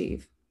to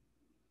achieve.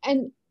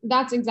 And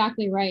that's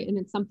exactly right. And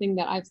it's something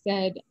that I've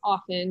said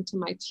often to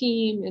my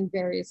team in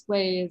various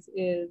ways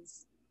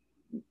is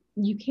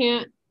you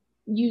can't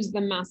use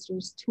the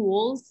master's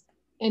tools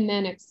and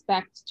then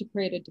expect to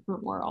create a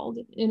different world.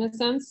 In a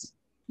sense,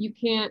 you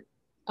can't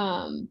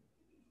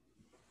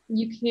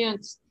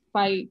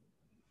fight,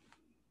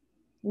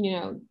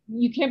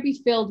 you can't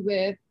be filled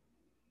with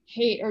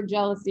hate or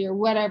jealousy or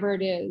whatever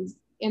it is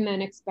and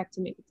then expect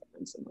to make a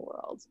difference in the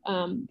world.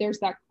 There's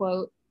that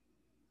quote,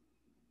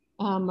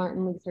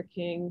 Martin Luther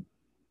King.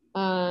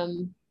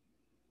 You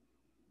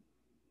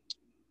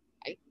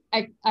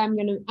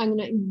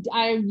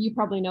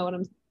probably know what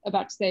I'm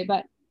about to say,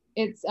 but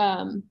it's,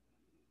 only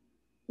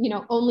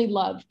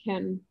love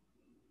can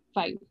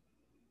fight,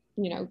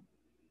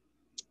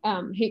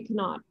 hate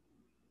cannot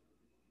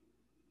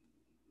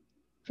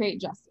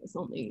create justice.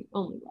 Only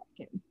love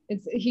can.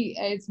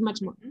 It's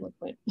much more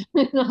eloquent.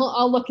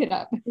 I'll look it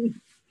up.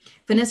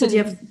 Vanessa, do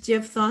you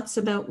have thoughts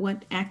about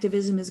what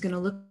activism is going to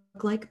look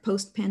like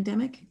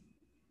post-pandemic?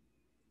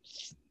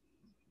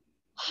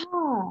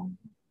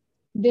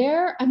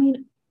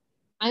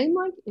 I'm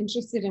like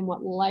interested in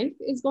what life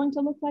is going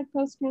to look like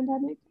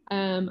post-pandemic.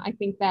 I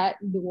think that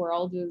the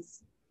world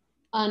is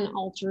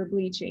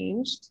unalterably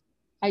changed.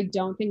 I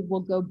don't think we'll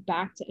go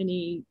back to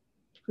any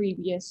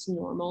previous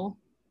normal.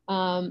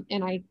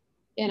 And I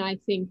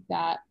think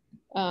that,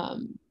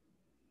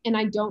 and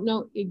I don't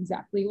know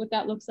exactly what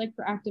that looks like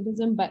for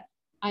activism, but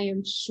I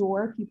am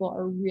sure people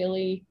are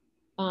really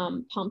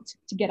pumped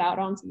to get out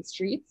onto the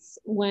streets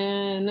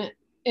when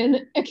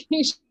an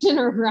occasion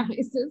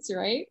arises,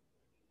 right?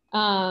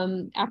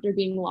 After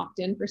being locked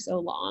in for so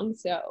long.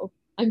 So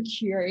I'm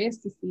curious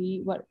to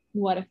see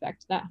what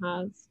effect that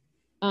has.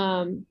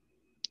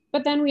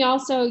 But then we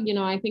also,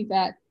 I think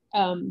that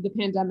the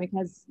pandemic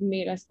has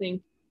made us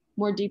think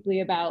more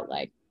deeply about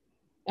like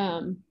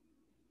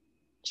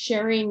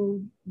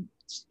sharing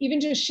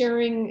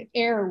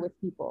air with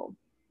people,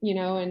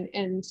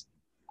 and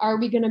are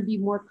we going to be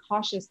more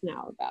cautious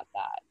now about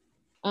that?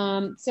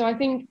 So I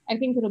think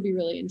it'll be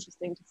really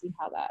interesting to see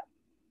how that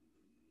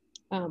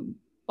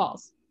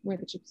falls, where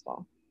the chips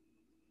fall.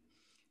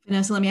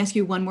 Vanessa, let me ask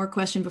you one more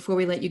question before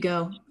we let you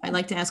go. I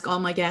like to ask all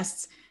my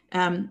guests,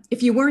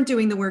 if you weren't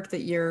doing the work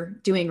that you're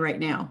doing right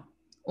now,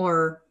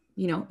 or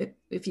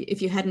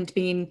if you hadn't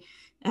been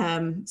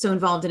so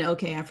involved in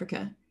OK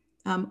Africa,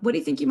 what do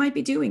you think you might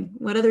be doing?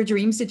 What other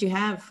dreams did you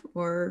have,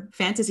 or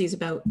fantasies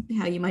about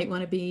how you might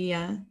want to be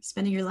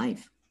spending your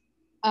life?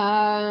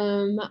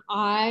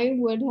 I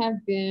would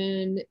have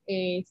been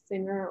a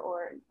singer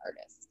or an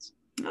artist.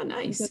 Oh,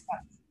 nice. So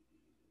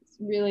that's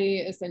really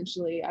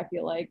essentially, I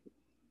feel like,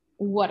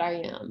 what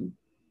I am.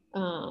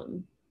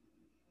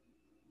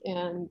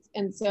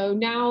 And so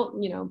now,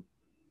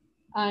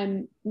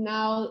 I'm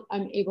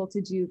able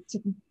to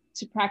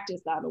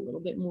practice that a little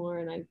bit more.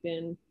 And I've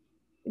been,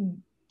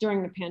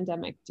 during the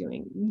pandemic,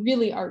 doing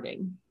really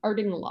arting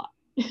a lot.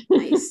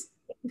 Nice.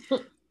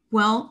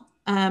 Well,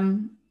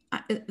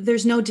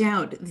 there's no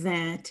doubt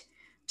that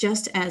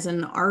just as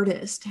an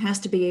artist has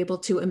to be able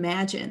to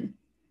imagine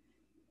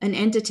an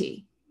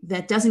entity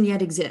that doesn't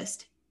yet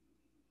exist,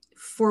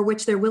 for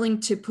which they're willing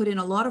to put in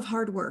a lot of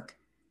hard work,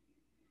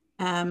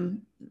 I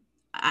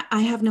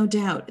have no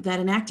doubt that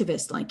an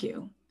activist like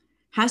you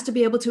has to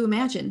be able to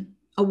imagine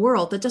a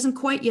world that doesn't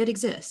quite yet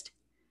exist,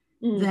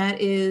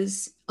 that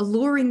is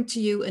alluring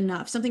to you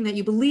enough, something that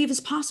you believe is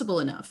possible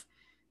enough,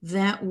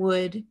 that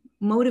would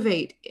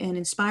motivate and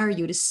inspire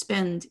you to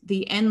spend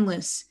the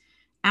endless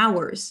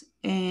hours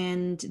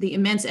and the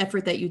immense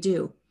effort that you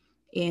do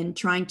in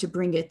trying to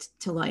bring it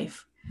to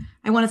life.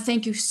 I want to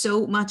thank you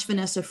so much,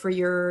 Vanessa, for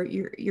your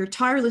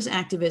tireless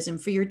activism,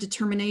 for your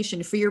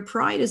determination, for your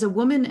pride as a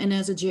woman and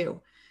as a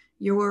Jew.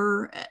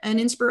 You're an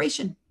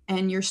inspiration,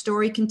 and your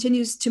story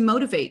continues to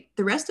motivate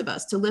the rest of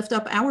us to lift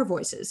up our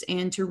voices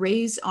and to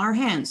raise our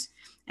hands,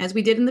 as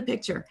we did in the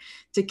picture,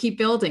 to keep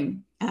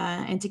building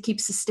and to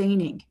keep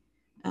sustaining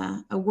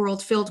a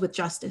world filled with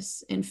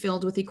justice and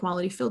filled with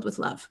equality, filled with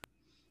love.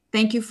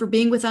 Thank you for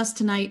being with us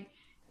tonight.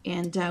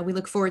 And we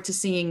look forward to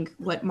seeing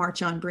what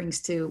March On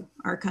brings to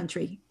our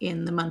country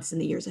in the months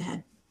and the years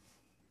ahead.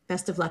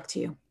 Best of luck to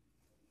you.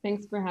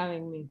 Thanks for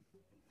having me.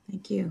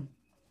 Thank you.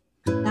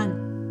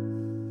 Done.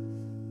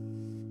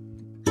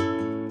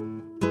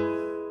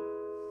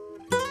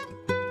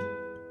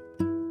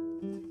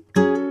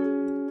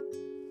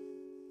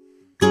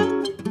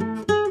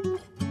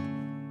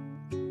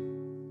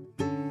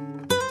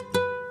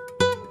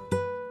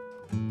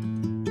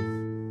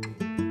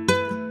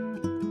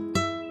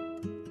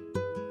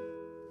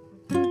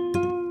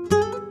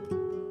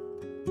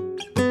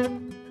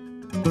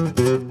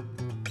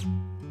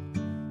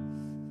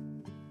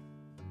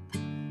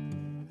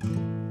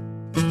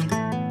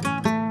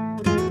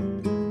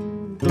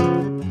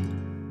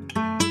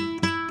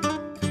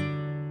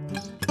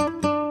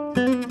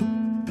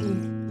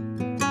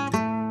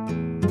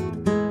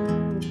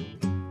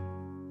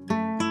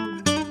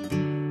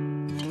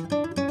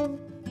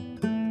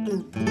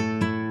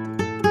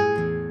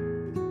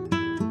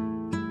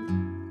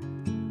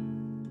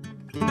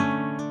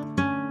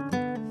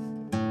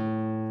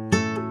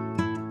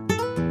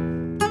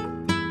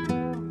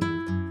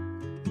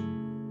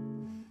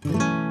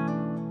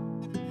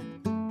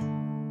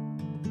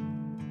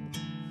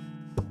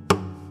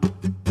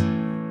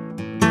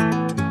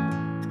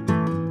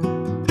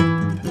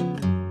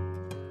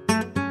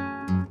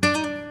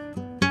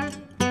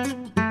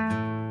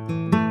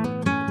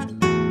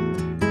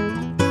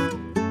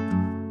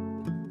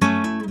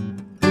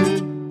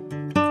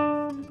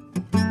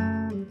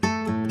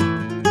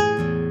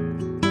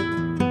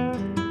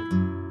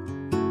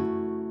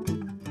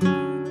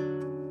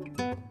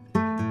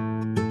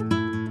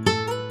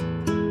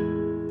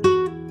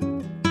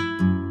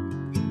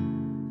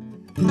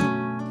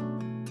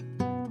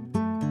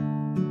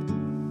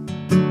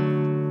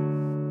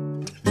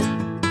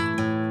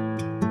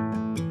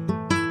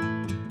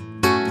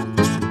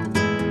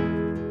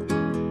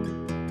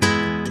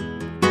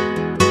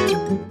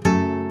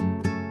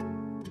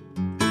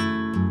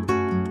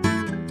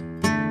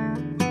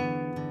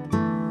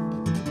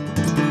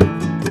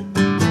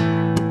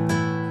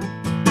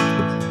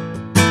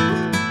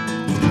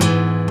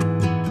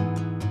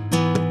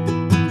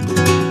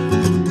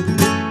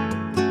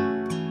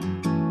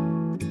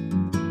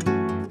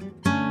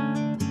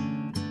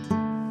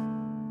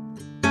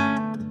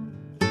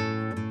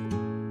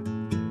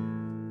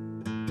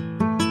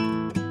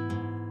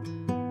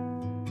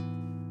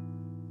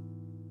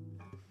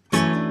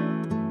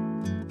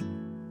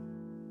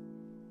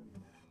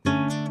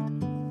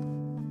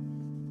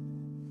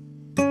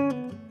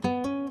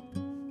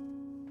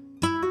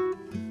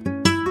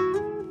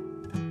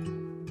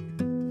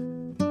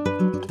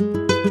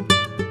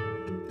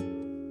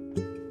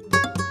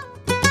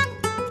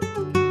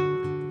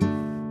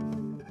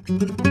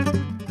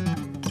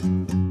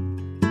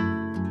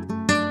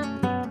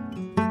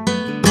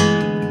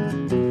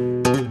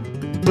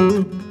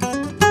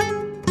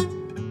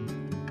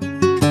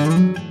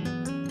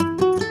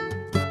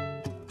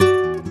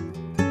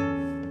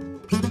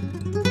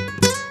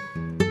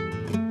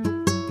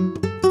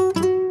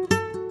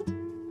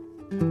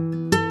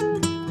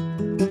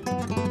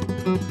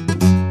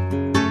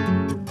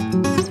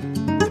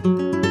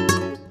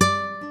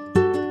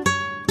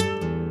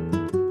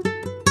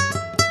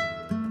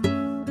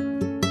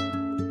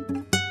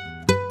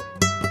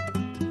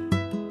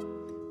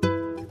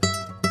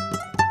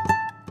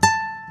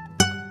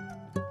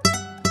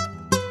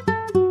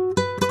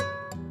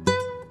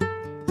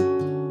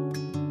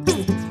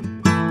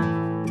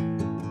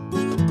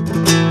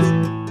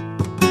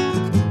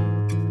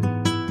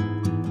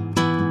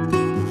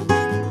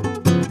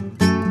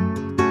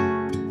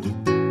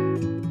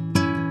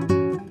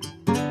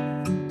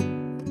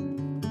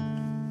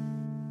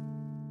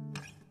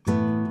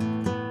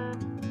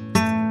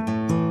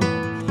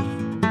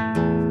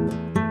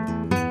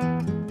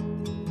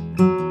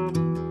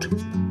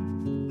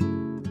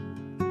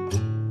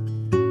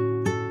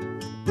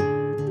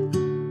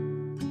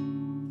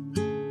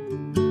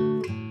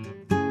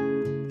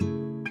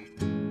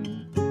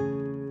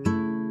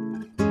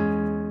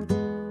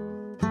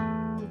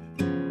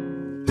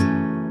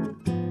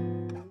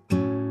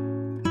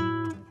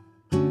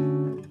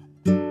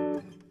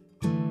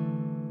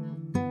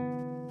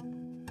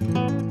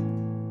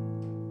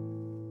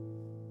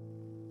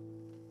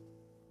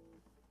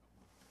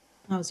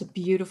 That was a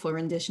beautiful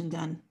rendition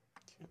done.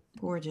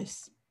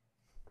 Gorgeous.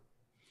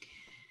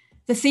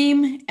 The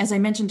theme, as I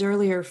mentioned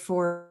earlier,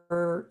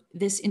 for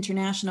this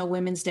International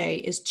Women's Day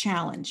is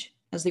challenge,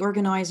 as the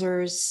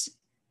organizers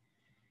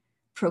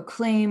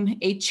proclaim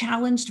a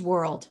challenged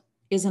world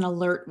is an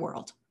alert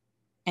world,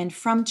 and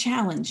from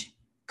challenge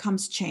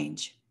comes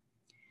change.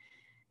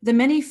 The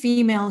many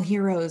female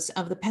heroes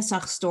of the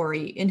Pesach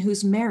story, in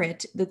whose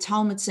merit the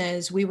Talmud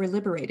says we were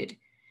liberated,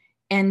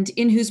 and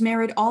in whose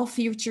merit all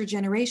future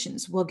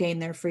generations will gain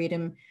their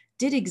freedom,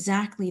 did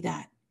exactly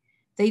that.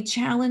 They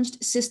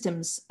challenged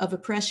systems of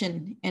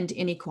oppression and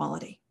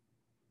inequality.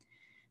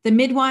 The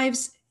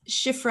midwives,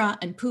 Shifra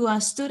and Puah,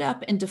 stood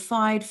up and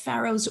defied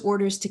Pharaoh's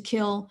orders to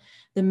kill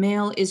the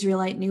male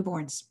Israelite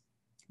newborns.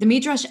 The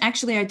Midrash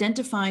actually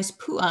identifies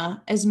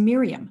Puah as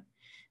Miriam,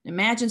 and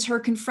imagines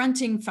her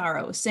confronting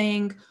Pharaoh,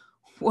 saying,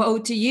 "Woe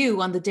to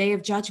you on the day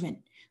of judgment,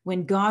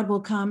 when God will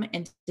come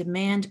and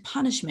demand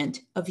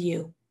punishment of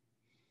you."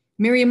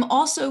 Miriam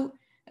also,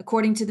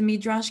 according to the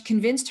Midrash,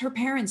 convinced her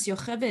parents,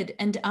 Yocheved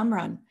and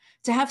Amram,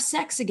 to have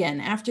sex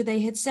again after they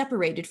had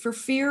separated for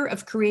fear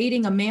of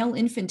creating a male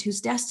infant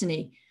whose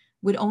destiny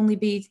would only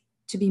be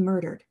to be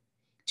murdered,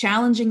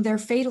 challenging their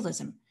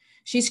fatalism.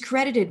 She's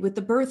credited with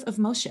the birth of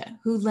Moshe,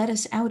 who led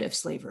us out of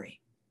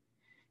slavery.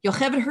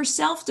 Yocheved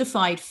herself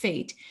defied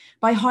fate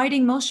by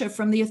hiding Moshe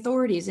from the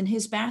authorities in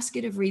his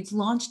basket of reeds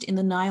launched in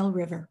the Nile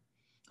River,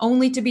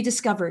 only to be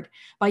discovered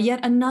by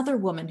yet another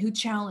woman who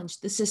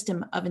challenged the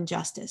system of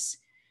injustice.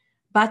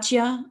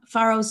 Batya,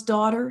 Pharaoh's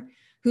daughter,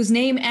 whose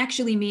name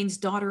actually means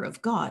daughter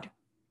of God.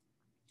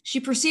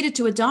 She proceeded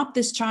to adopt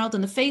this child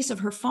in the face of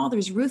her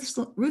father's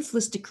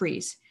ruthless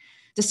decrees,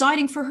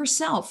 deciding for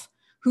herself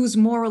whose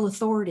moral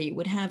authority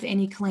would have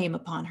any claim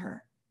upon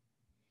her.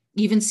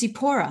 Even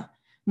Zipporah,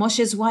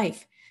 Moshe's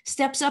wife,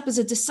 steps up as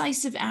a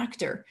decisive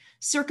actor,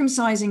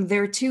 circumcising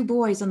their two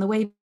boys on the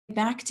way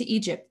back to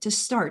Egypt to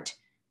start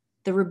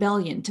the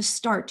rebellion, to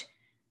start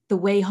the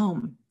way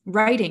home,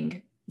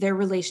 righting their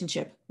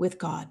relationship with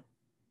God.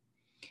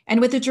 And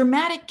with a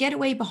dramatic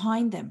getaway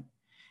behind them,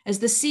 as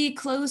the sea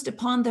closed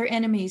upon their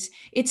enemies,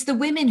 it's the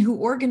women who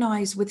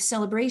organize with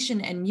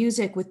celebration and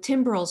music, with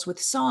timbrels, with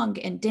song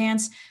and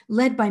dance,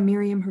 led by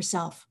Miriam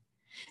herself.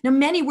 Now,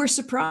 many were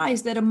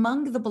surprised that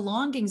among the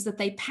belongings that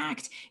they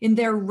packed in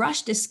their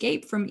rushed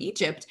escape from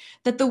Egypt,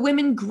 that the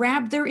women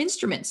grabbed their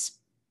instruments.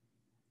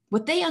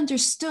 What they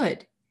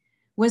understood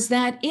was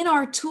that in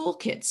our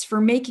toolkits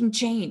for making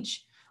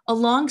change,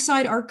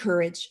 alongside our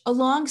courage,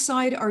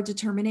 alongside our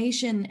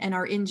determination and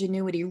our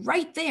ingenuity,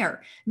 right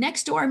there,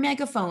 next to our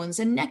megaphones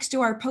and next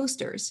to our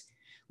posters,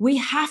 we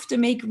have to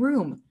make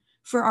room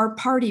for our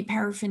party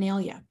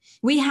paraphernalia.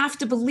 We have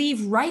to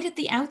believe right at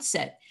the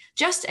outset,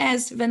 just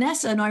as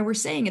Vanessa and I were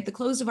saying at the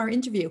close of our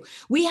interview,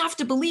 we have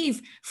to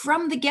believe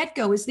from the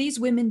get-go, as these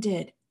women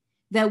did,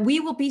 that we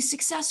will be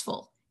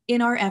successful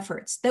in our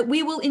efforts, that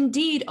we will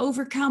indeed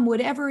overcome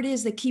whatever it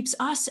is that keeps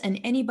us and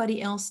anybody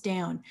else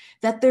down,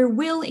 that there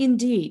will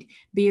indeed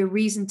be a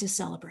reason to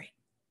celebrate.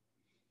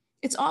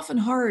 It's often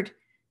hard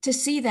to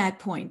see that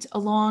point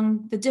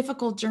along the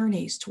difficult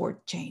journeys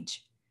toward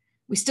change.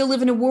 We still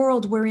live in a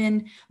world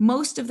wherein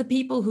most of the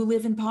people who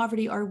live in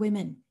poverty are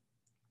women,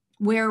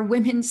 where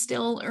women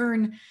still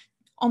earn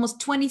almost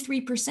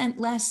 23%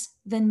 less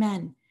than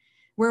men,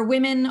 where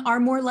women are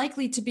more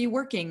likely to be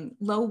working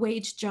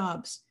low-wage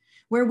jobs,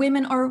 where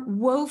women are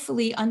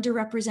woefully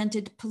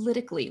underrepresented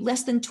politically.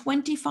 Less than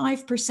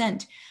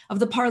 25% of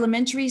the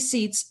parliamentary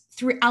seats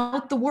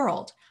throughout the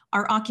world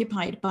are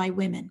occupied by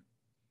women.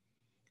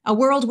 A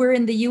world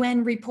wherein the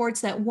UN reports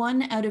that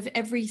 1 out of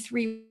every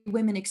 3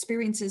 women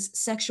experiences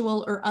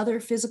sexual or other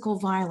physical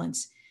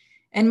violence.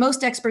 And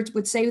most experts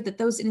would say that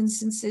those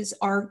instances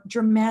are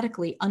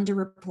dramatically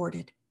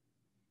underreported.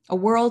 A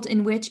world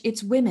in which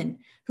it's women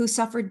who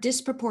suffer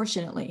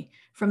disproportionately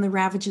from the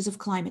ravages of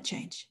climate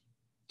change.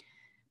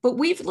 But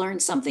we've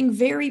learned something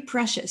very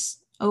precious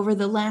over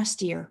the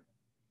last year,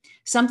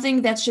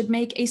 something that should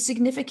make a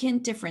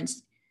significant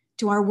difference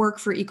to our work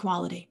for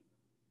equality.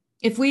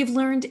 If we've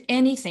learned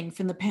anything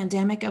from the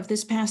pandemic of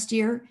this past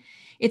year,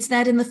 it's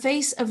that in the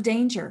face of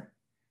danger,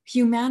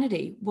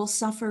 humanity will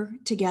suffer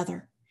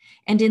together.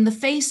 And in the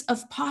face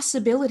of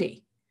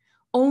possibility,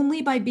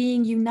 only by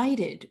being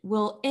united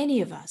will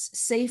any of us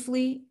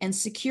safely and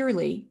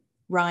securely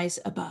rise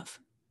above.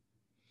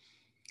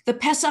 The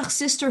Pesach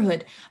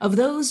sisterhood of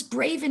those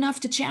brave enough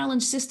to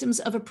challenge systems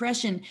of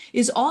oppression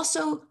is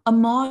also a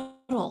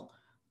model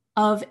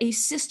of a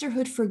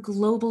sisterhood for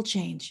global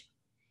change.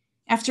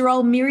 After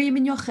all, Miriam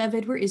and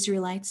Yocheved were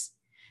Israelites.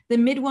 The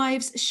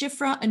midwives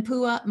Shifra and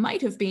Pua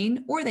might have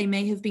been, or they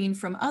may have been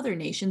from other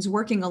nations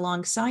working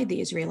alongside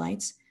the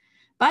Israelites.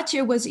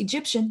 Batya was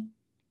Egyptian,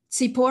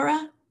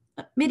 Tzipporah,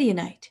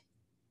 Midianite.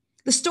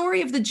 The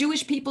story of the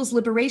Jewish people's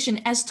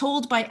liberation, as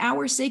told by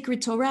our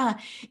sacred Torah,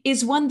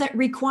 is one that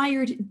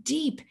required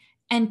deep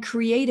and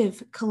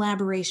creative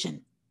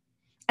collaboration.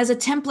 As a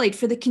template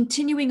for the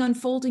continuing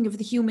unfolding of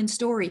the human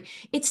story,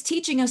 it's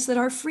teaching us that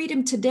our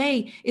freedom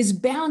today is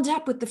bound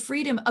up with the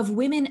freedom of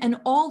women and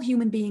all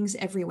human beings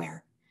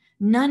everywhere.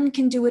 None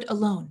can do it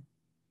alone,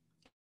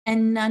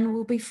 and none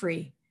will be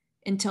free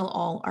until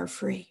all are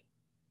free.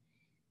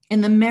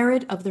 In the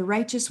merit of the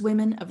righteous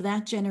women of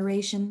that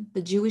generation,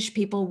 the Jewish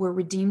people were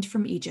redeemed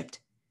from Egypt,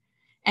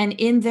 and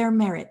in their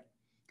merit,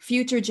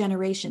 future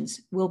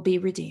generations will be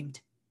redeemed.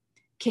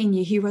 Ken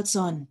Yehi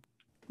Ratzon,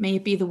 may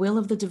it be the will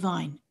of the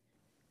divine,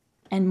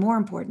 and more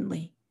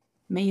importantly,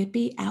 may it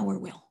be our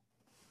will.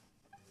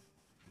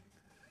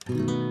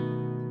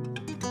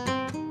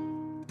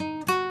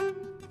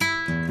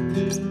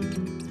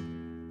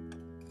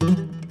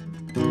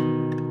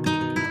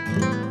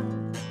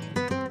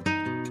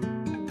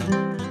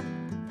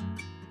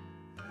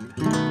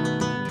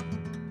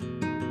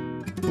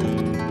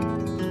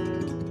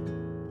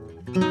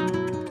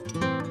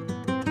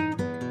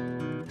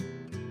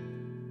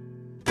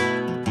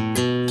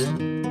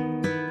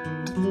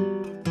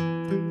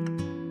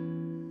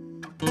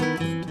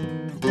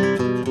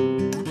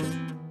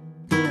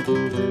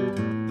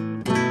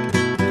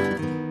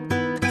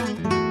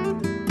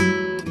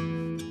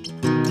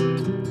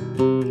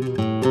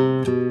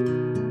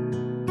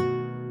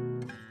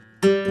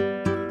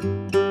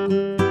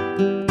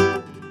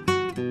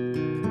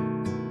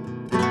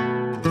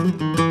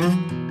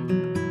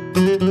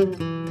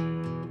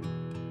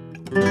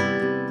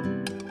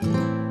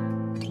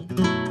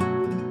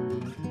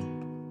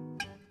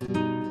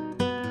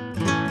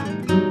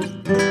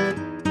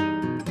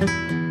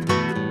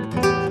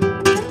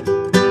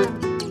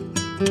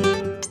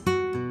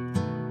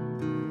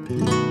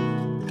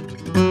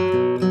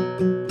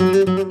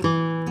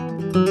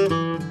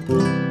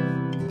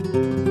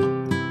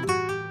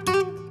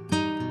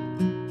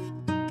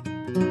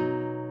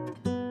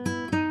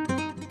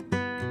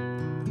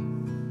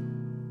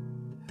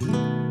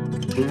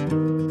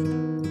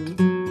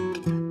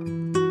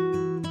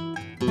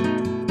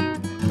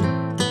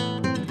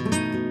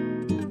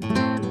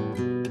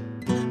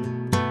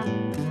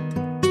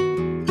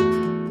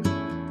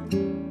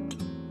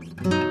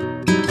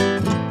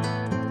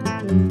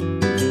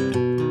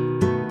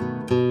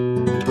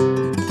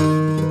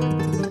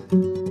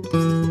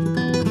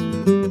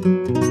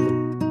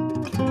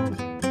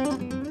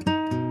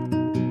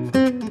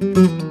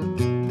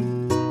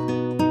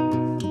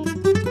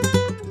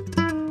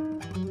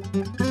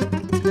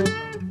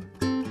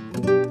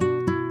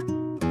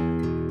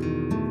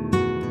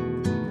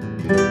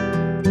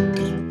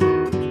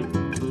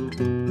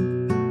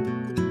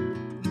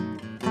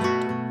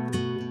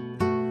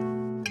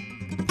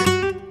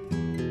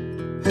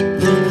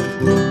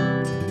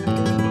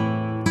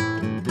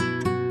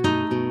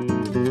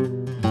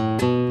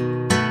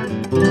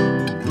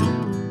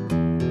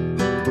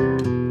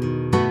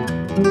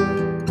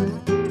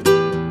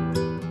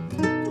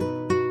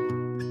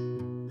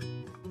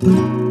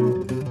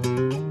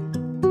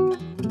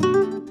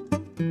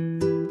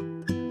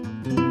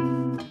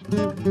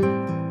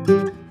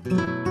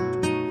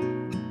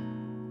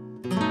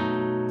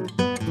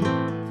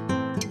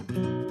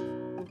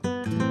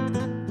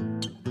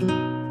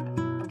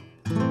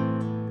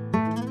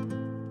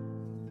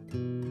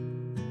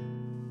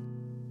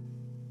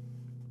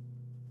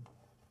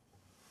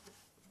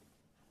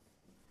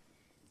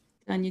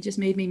 And you just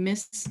made me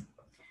miss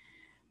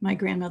my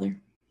grandmother,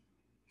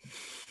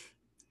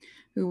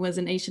 who was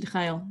an Eshet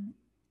Chayil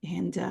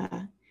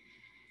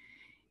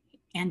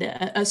and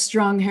a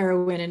strong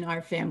heroine in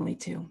our family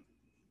too.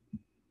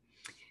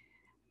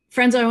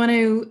 Friends, I want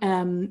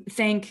to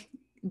thank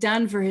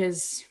Dan for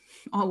his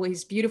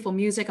always beautiful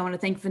music. I want to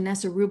thank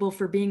Vanessa Rubel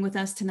for being with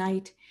us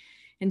tonight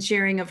and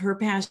sharing of her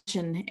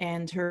passion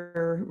and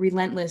her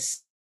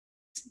relentless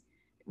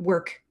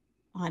work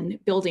on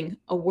building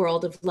a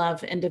world of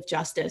love and of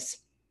justice.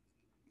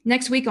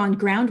 Next week on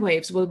Ground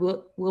Waves,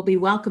 we'll be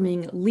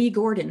welcoming Lee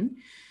Gordon,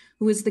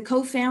 who is the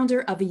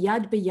co-founder of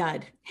Yad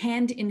B'Yad,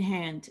 Hand in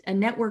Hand, a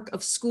network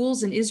of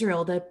schools in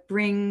Israel that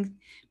bring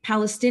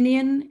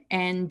Palestinian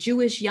and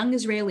Jewish young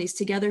Israelis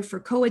together for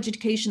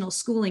co-educational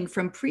schooling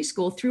from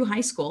preschool through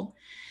high school,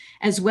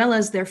 as well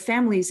as their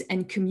families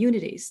and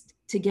communities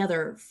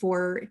together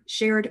for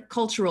shared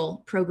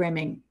cultural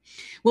programming.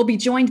 We'll be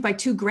joined by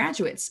two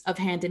graduates of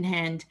Hand in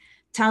Hand,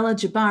 Tala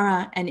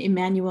Jabara and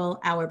Emmanuel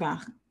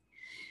Auerbach.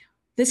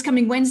 This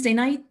coming Wednesday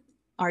night,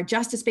 our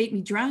Justice Beit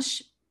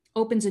Midrash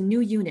opens a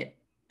new unit,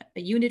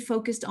 a unit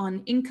focused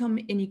on income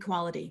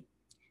inequality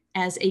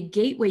as a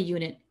gateway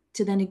unit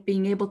to then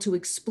being able to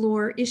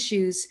explore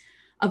issues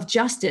of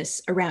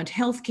justice around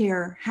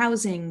healthcare,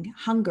 housing,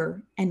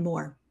 hunger, and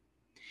more.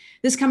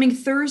 This coming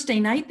Thursday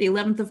night, the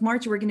 11th of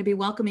March, we're going to be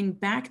welcoming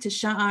back to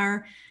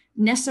Sha'ar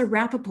Nessa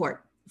Rappaport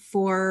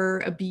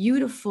for a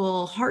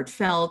beautiful,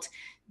 heartfelt,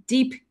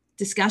 deep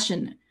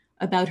discussion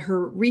about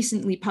her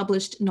recently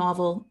published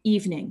novel,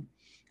 Evening,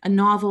 a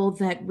novel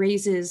that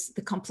raises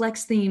the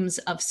complex themes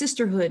of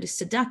sisterhood,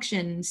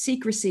 seduction,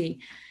 secrecy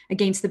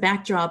against the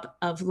backdrop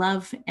of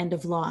love and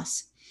of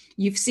loss.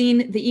 You've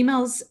seen the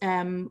emails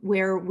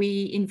where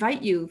we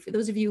invite you, for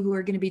those of you who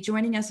are going to be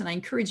joining us, and I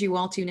encourage you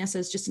all to. Nessa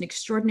is just an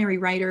extraordinary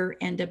writer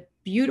and a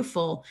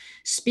beautiful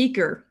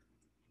speaker.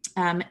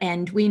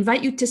 And we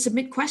invite you to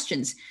submit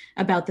questions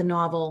about the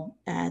novel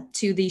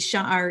to the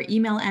Sha'ar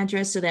email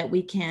address so that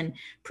we can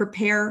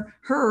prepare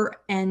her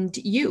and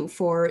you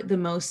for the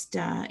most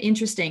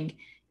interesting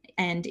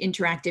and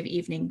interactive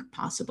evening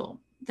possible.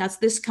 That's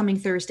this coming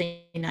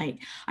Thursday night.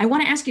 I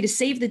want to ask you to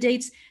save the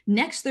dates.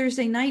 Next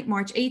Thursday night,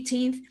 March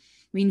 18th,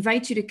 we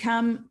invite you to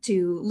come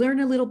to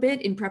learn a little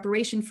bit in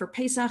preparation for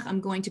Pesach.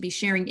 I'm going to be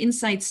sharing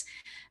insights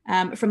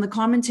from the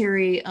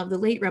commentary of the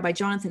late Rabbi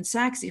Jonathan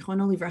Sachs,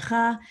 Zichrono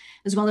Livracha,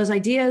 as well as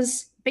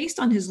ideas based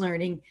on his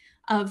learning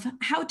of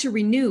how to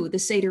renew the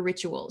Seder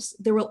rituals.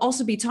 There will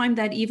also be time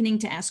that evening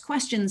to ask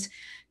questions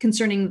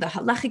concerning the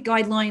halachic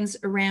guidelines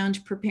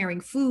around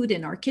preparing food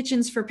in our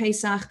kitchens for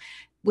Pesach,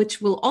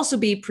 which will also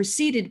be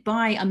preceded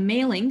by a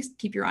mailing,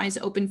 keep your eyes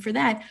open for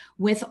that,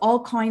 with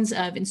all kinds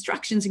of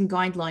instructions and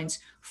guidelines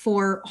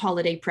for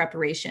holiday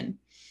preparation.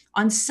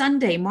 On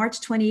Sunday,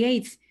 March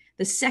 28th,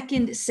 the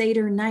second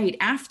Seder night,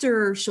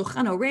 after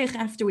Shulchan Orech,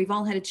 after we've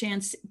all had a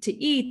chance to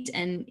eat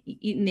and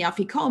eaten the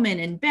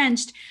afikomen and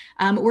benched,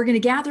 we're going to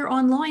gather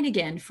online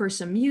again for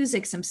some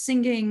music, some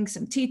singing,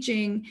 some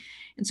teaching,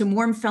 and some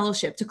warm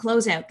fellowship to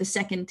close out the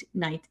second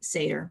night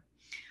Seder.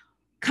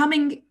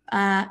 Coming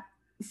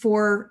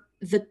for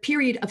the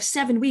period of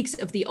 7 weeks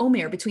of the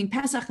Omer between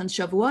Pesach and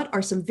Shavuot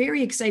are some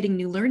very exciting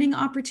new learning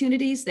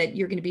opportunities that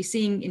you're going to be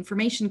seeing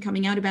information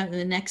coming out about in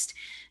the next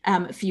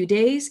few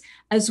days,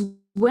 as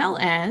well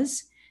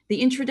as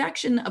the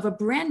introduction of a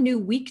brand new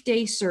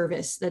weekday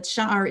service that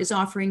Sha'ar is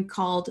offering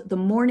called the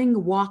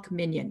Morning Walk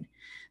Minyan.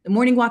 The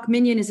Morning Walk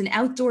Minyan is an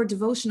outdoor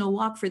devotional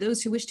walk for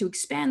those who wish to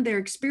expand their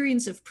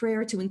experience of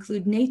prayer to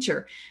include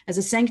nature as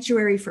a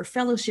sanctuary for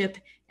fellowship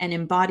and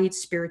embodied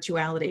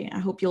spirituality. I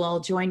hope you'll all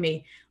join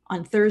me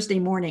on Thursday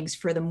mornings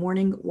for the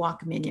Morning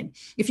Walk Minyan.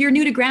 If you're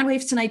new to Ground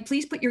Waves tonight,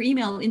 please put your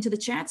email into the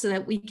chat so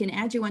that we can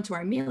add you onto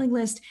our mailing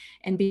list,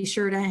 and be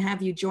sure to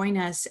have you join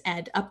us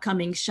at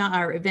upcoming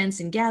Sha'ar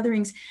events and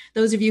gatherings.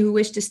 Those of you who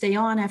wish to stay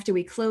on after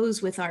we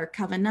close with our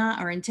kavanah,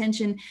 our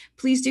intention,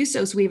 please do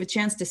so we have a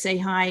chance to say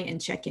hi and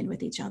check in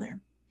with each other.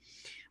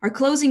 Our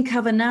closing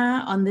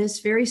kavanah on this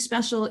very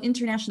special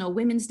International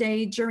Women's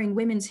Day during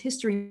Women's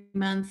History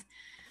Month,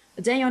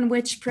 a day on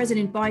which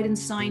President Biden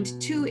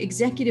signed 2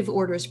 executive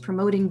orders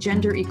promoting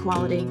gender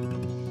equality.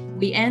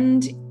 We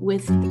end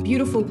with the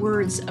beautiful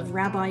words of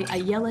Rabbi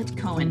Ayelet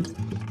Cohen,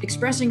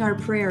 expressing our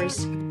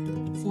prayers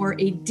for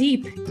a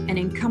deep and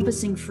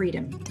encompassing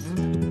freedom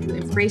to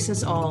embrace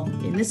us all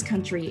in this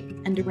country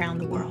and around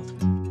the world.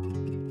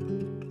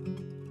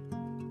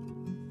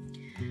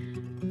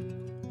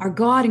 Our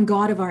God and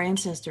God of our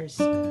ancestors,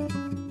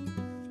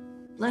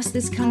 bless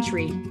this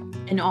country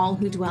and all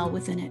who dwell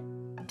within it.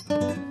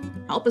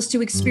 Help us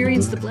to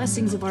experience the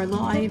blessings of our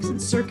lives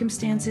and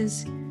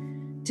circumstances,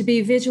 to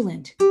be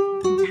vigilant,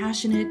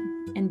 compassionate,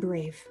 and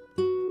brave.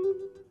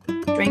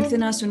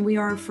 Strengthen us when we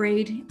are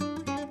afraid.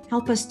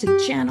 Help us to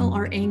channel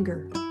our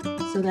anger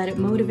so that it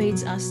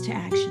motivates us to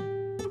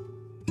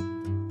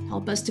action.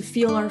 Help us to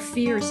feel our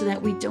fear so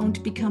that we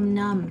don't become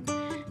numb.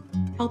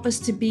 Help us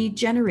to be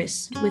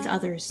generous with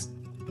others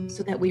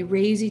so that we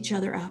raise each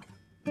other up.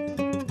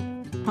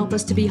 Help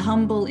us to be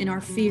humble in our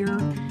fear,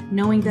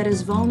 knowing that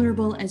as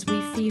vulnerable as we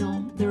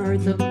feel, there are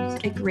those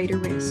at greater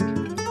risk,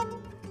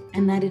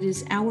 and that it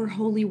is our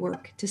holy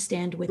work to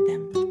stand with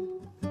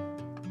them.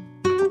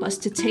 Help us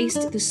to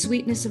taste the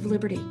sweetness of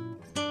liberty,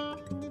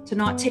 to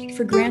not take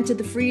for granted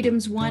the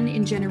freedoms won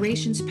in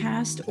generations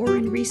past or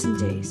in recent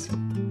days,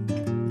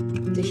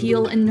 to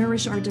heal and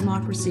nourish our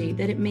democracy,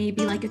 that it may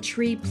be like a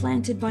tree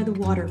planted by the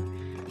water,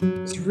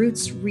 whose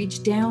roots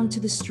reach down to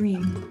the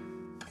stream.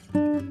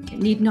 It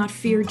need not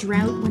fear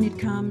drought when it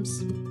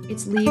comes.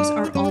 Its leaves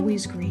are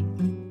always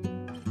green.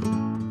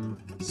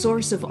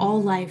 source of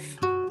all life.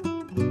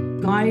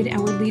 Guide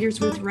our leaders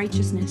with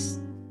righteousness.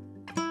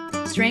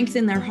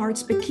 Strengthen their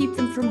hearts, but keep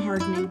them from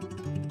hardening,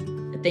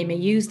 that they may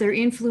use their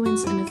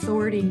influence and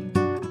authority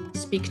to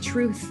speak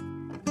truth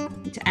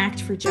and to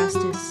act for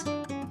justice.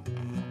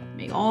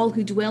 May all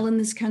who dwell in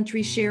this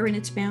country share in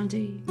its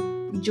bounty,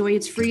 enjoy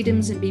its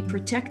freedoms, and be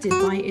protected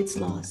by its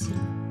laws.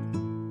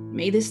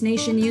 May this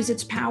nation use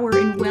its power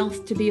and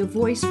wealth to be a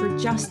voice for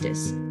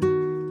justice,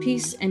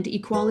 peace, and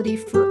equality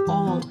for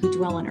all who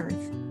dwell on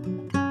earth.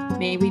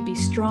 May we be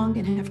strong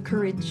and have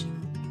courage,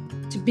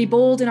 to be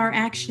bold in our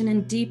action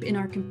and deep in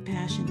our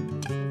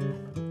compassion,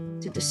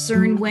 to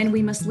discern when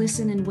we must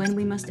listen and when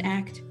we must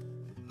act,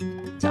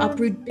 to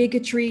uproot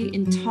bigotry,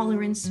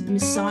 intolerance,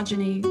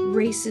 misogyny,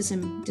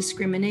 racism,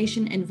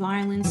 discrimination, and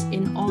violence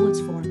in all its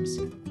forms,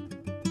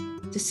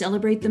 to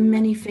celebrate the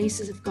many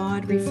faces of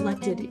God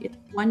reflected in the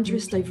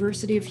wondrous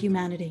diversity of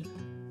humanity,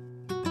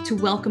 to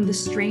welcome the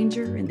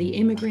stranger and the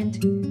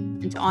immigrant,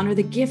 and to honor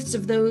the gifts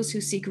of those who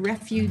seek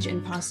refuge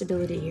and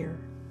possibility here,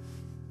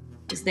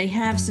 as they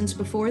have since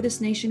before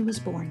this nation was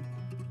born.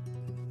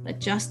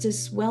 Let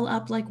justice well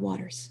up like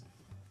waters,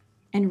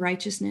 and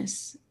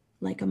righteousness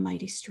like a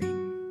mighty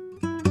stream.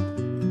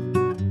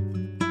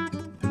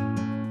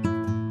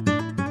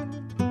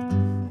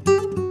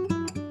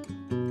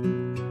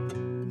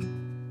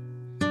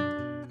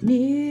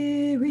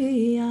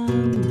 Miriam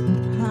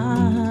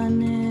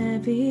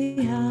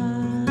Hanevia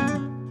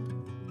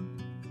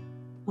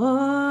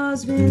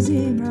Oz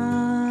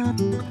Vizimra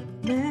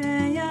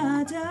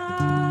Beyada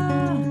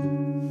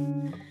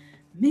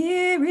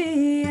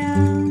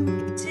Miriam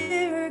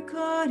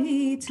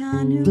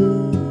Tirkoritanu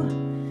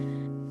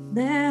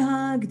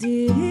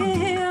Lehagdi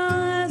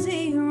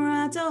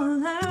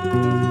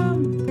Aziratolam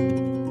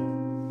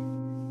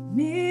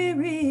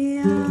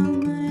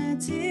Miriam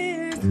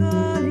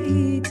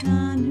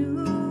Tirkoritanu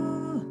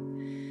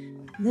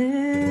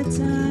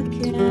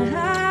Letakain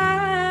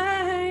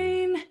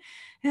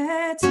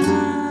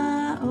etaola.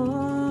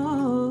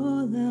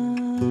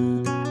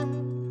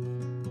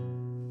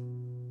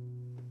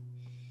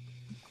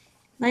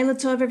 Laila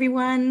Tov,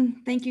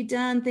 everyone. Thank you,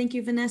 Dan. Thank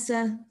you,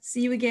 Vanessa.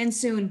 See you again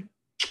soon.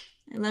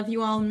 I love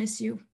you all and miss you.